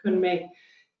 in Kunming,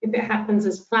 if it happens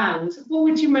as planned. What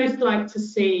would you most like to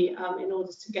see in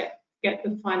order to get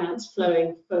the finance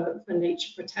flowing for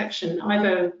nature protection?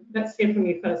 Ivo, let's hear from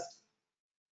you first.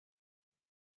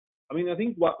 I mean, I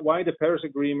think why the Paris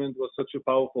Agreement was such a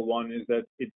powerful one is that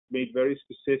it made very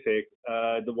specific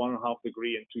the 1.5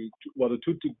 degree and the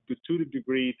 2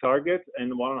 degree target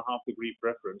and the 1.5 degree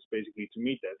preference, basically, to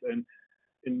meet that. And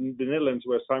in the Netherlands,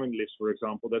 where Simon lives, for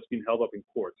example, that's been held up in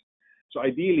court. So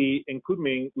ideally, in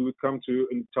Kunming, we would come to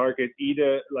a target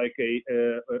either like a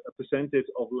percentage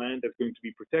of land that's going to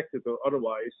be protected or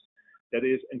otherwise that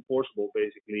is enforceable,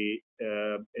 basically,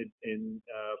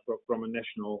 from a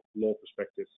national law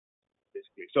perspective.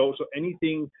 Basically. So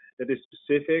anything that is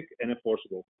specific and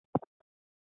enforceable.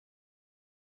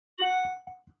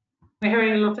 We're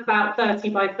hearing a lot about 30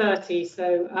 by 30.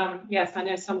 So yes, I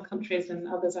know some countries and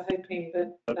others are hoping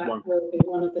that will be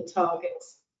one of the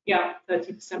targets. Yeah,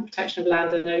 30% protection of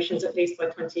land and oceans at least by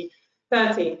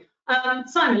 2030.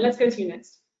 Simon, let's go to you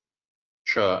next.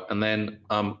 Sure, and then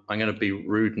I'm going to be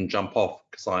rude and jump off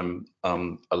because I'm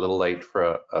a little late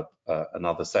for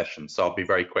another session, so I'll be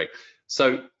very quick.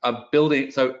 So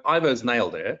so Ivo's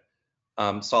nailed it,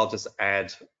 so I'll just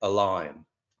add a line,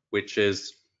 which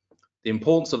is the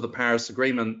importance of the Paris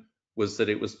Agreement was that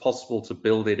it was possible to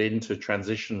build it into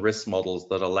transition risk models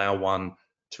that allow one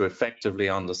to effectively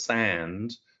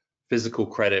understand physical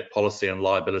credit, policy and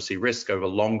liability risk over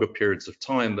longer periods of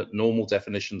time that normal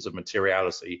definitions of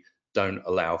materiality don't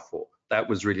allow for. That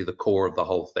was really the core of the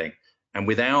whole thing. And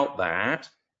without that,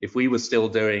 if we were still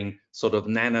doing sort of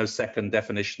nanosecond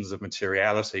definitions of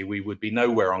materiality, we would be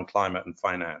nowhere on climate and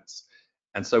finance.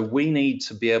 And so we need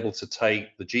to be able to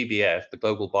take the GBF, the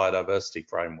Global Biodiversity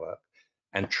Framework,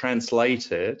 and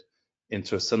translate it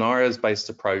into a scenarios-based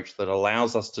approach that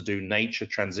allows us to do nature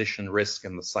transition risk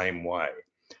in the same way.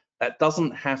 That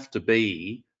doesn't have to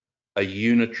be a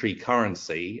unitary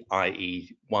currency, i.e.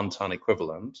 1 ton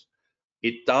equivalent.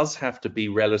 It does have to be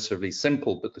relatively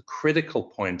simple, but the critical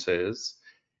point is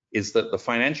that the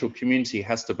financial community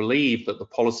has to believe that the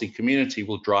policy community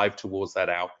will drive towards that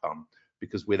outcome,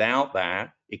 because without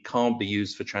that, it can't be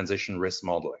used for transition risk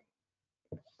modeling.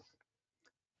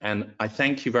 And I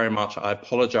thank you very much. I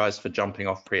apologize for jumping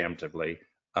off preemptively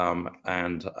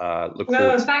and look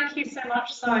forward to... Thank you so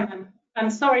much, Simon. I'm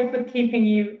sorry for keeping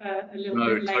you a little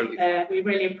bit late totally. There. We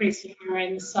really appreciate your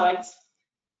insights.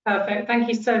 Perfect. Thank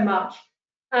you so much.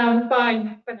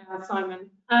 Bye for now, Simon.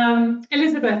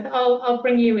 Elizabeth, I'll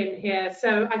bring you in here.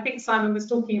 So I think Simon was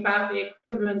talking about the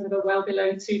equivalent of a well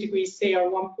below 2 degrees C or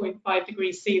 1.5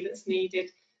 degrees C that's needed.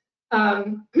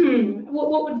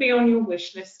 What would be on your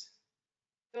wish list?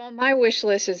 Well, my wish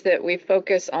list is that we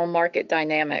focus on market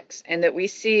dynamics and that we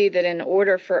see that in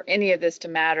order for any of this to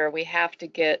matter, we have to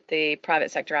get the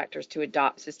private sector actors to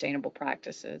adopt sustainable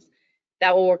practices.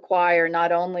 That will require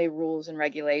not only rules and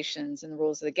regulations and the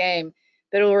rules of the game,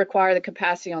 but it will require the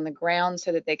capacity on the ground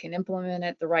so that they can implement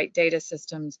it, the right data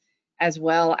systems, as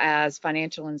well as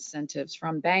financial incentives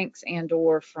from banks and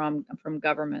or from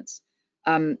governments.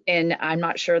 And I'm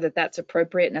not sure that that's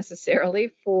appropriate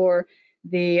necessarily for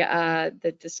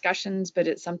the discussions, but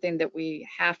it's something that we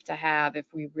have to have if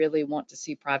we really want to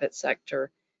see private sector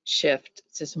shift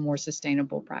to some more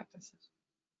sustainable practices.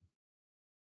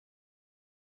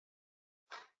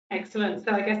 Excellent.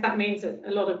 So I guess that means that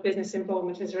a lot of business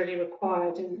involvement is really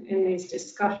required in these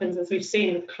discussions. As we've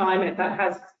seen with climate, that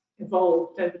has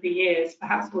evolved over the years.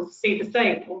 Perhaps we'll see the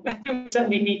same, or we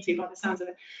certainly need to by the sounds of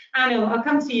it. Anil, I'll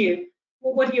come to you.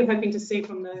 What are you hoping to see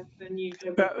from the new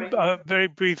global framework? Very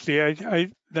briefly, I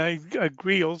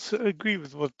agree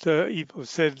with what Ivo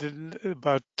said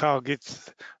about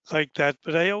targets like that,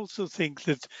 but I also think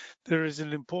that there is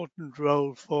an important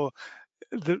role for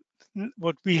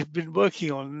what we have been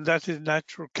working on, and that is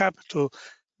natural capital.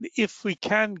 If we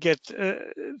can get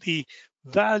the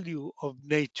value of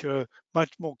nature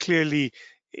much more clearly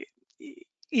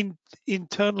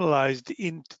internalized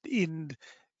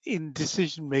in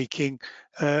decision making,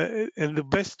 and the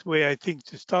best way I think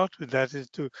to start with that is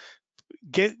to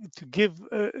give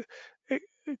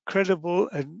credible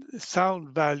and sound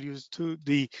values to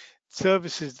the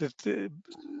services that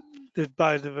that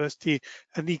biodiversity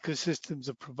and ecosystems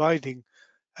are providing,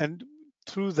 and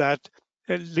through that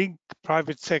link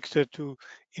private sector to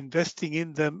investing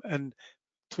in them and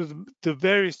to the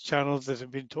various channels that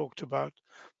have been talked about.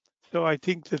 So I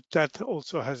think that that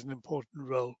also has an important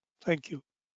role. Thank you.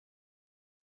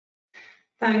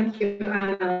 Thank you,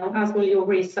 Anil, as will your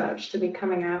research to be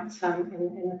coming out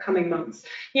in the coming months.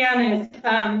 Janez,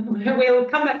 we'll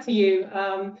come back to you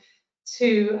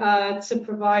to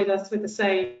provide us with the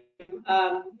same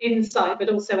insight, but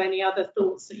also any other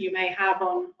thoughts that you may have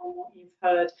on what you've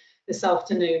heard this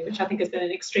afternoon, which I think has been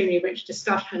an extremely rich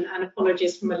discussion, and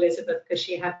apologies from Elizabeth because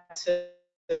she had to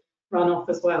run off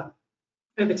as well.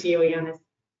 Over to you, Janez.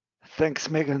 Thanks,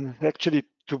 Megan. Actually,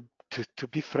 to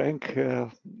be frank,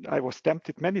 I was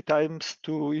tempted many times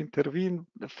to intervene,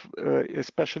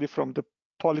 especially from the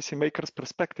policymakers'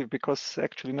 perspective, because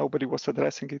actually nobody was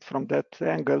addressing it from that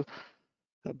angle,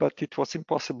 but it was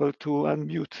impossible to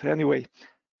unmute. Anyway,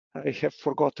 I have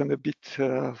forgotten a bit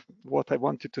what I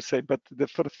wanted to say, but the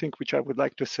first thing which I would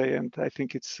like to say, and I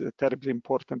think it's terribly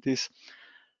important, is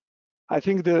I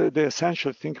think the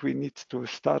essential thing we need to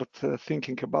start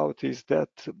thinking about is that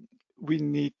we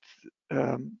need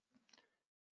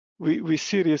we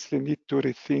seriously need to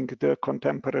rethink the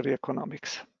contemporary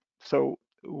economics. So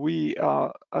we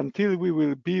are, until we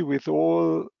will be with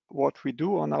all what we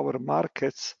do on our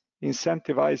markets,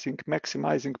 incentivizing,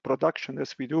 maximizing production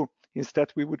as we do,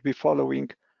 instead we would be following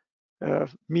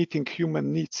meeting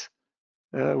human needs,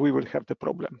 we will have the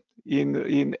problem.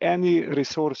 In any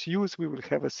resource use, we will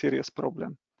have a serious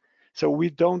problem. So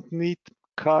we don't need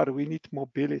car, we need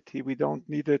mobility, we don't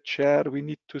need a chair, we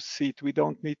need to sit, we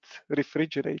don't need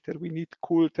refrigerator, we need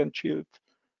cooled and chilled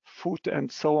food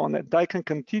and so on. And I can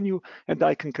continue and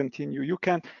I can continue. You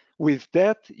can, with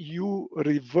that, you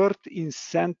revert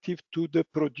incentive to the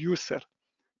producer,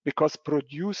 because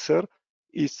producer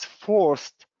is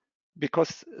forced,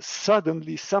 because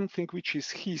suddenly something which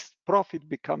is his profit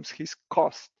becomes his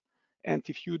cost. And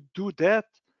if you do that,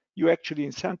 you actually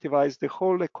incentivize the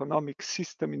whole economic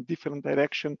system in different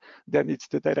direction than it's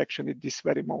the direction at this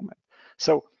very moment.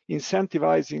 So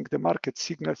incentivizing the market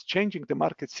signals, changing the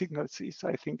market signals is,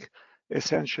 I think,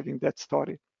 essential in that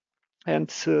story.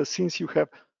 And since you have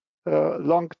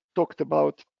long talked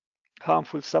about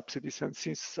harmful subsidies, and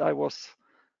since I was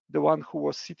the one who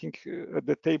was sitting at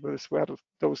the tables where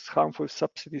those harmful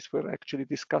subsidies were actually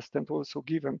discussed and also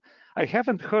given, I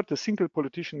haven't heard a single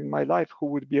politician in my life who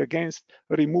would be against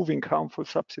removing harmful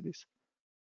subsidies.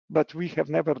 But we have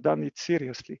never done it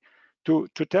seriously. To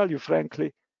tell you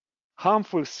frankly,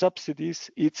 harmful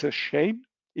subsidies, it's a shame,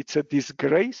 it's a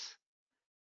disgrace,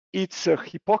 it's a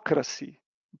hypocrisy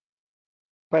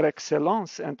par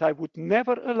excellence, and I would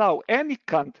never allow any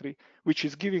country which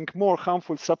is giving more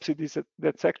harmful subsidies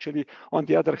that's actually, on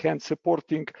the other hand,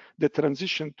 supporting the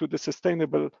transition to the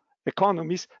sustainable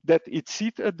economies, that it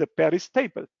sit at the Paris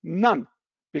table. None,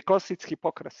 because it's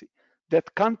hypocrisy.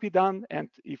 That can't be done, and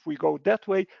if we go that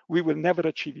way, we will never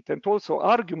achieve it. And also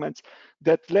arguments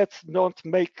that let's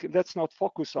not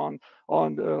focus on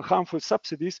harmful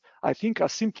subsidies, I think are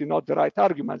simply not the right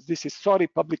arguments. This is sorry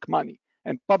public money,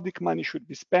 and public money should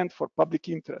be spent for public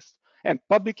interest. And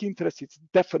public interest is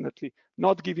definitely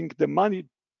not giving the money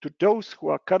to those who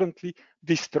are currently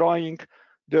destroying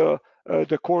the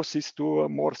courses to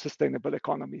more sustainable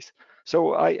economies.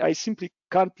 So I simply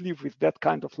can't live with that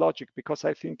kind of logic, because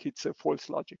I think it's a false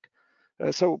logic.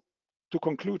 So to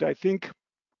conclude, I think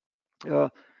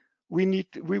we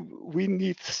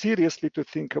need seriously to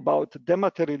think about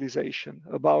dematerialization,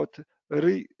 about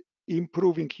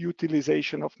improving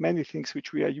utilization of many things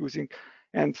which we are using.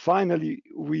 And finally,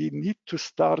 we need to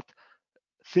start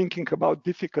thinking about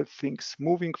difficult things,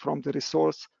 moving from the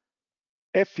resource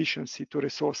efficiency to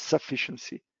resource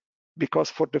sufficiency. Because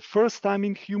for the first time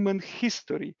in human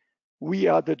history, we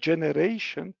are the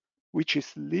generation which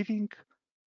is living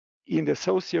in the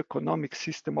socio-economic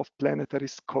system of planetary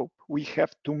scope. We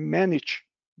have to manage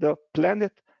the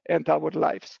planet and our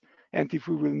lives. And if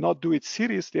we will not do it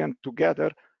seriously and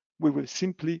together, we will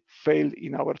simply fail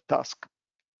in our task.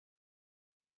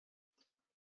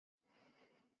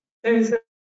 Those are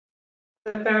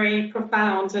very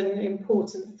profound and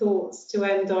important thoughts to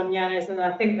end on, Janez, and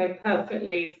I think they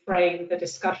perfectly frame the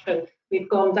discussion. We've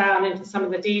gone down into some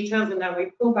of the details, and now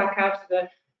we pull back out to the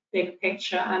big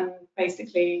picture and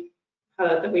basically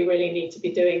heard that we really need to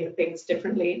be doing things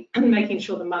differently and making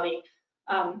sure the money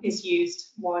is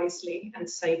used wisely and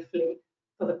safely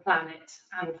for the planet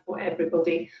and for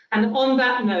everybody. And on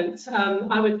that note,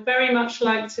 I would very much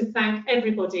like to thank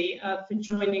everybody for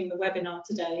joining the webinar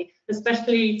today,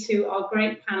 especially to our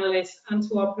great panelists and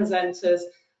to our presenters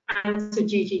and to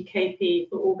GGKP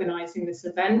for organising this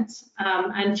event.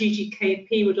 And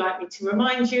GGKP would like me to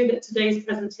remind you that today's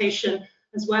presentation,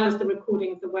 as well as the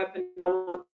recording of the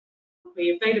webinar, will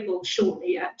be available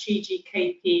shortly at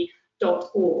ggkp.org.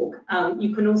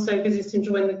 You can also visit and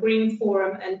join the Green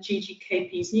Forum and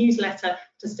GGKP's newsletter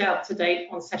to stay up to date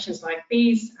on sessions like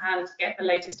these and get the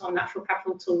latest on natural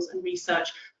capital tools and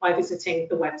research by visiting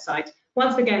the website.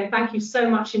 Once again, thank you so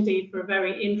much indeed for a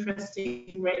very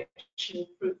interesting, rich and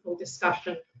fruitful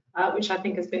discussion, which I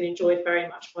think has been enjoyed very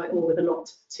much by all, with a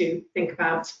lot to think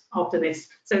about after this.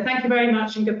 So thank you very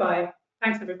much and goodbye.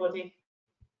 Thanks everybody.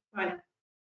 Bye now.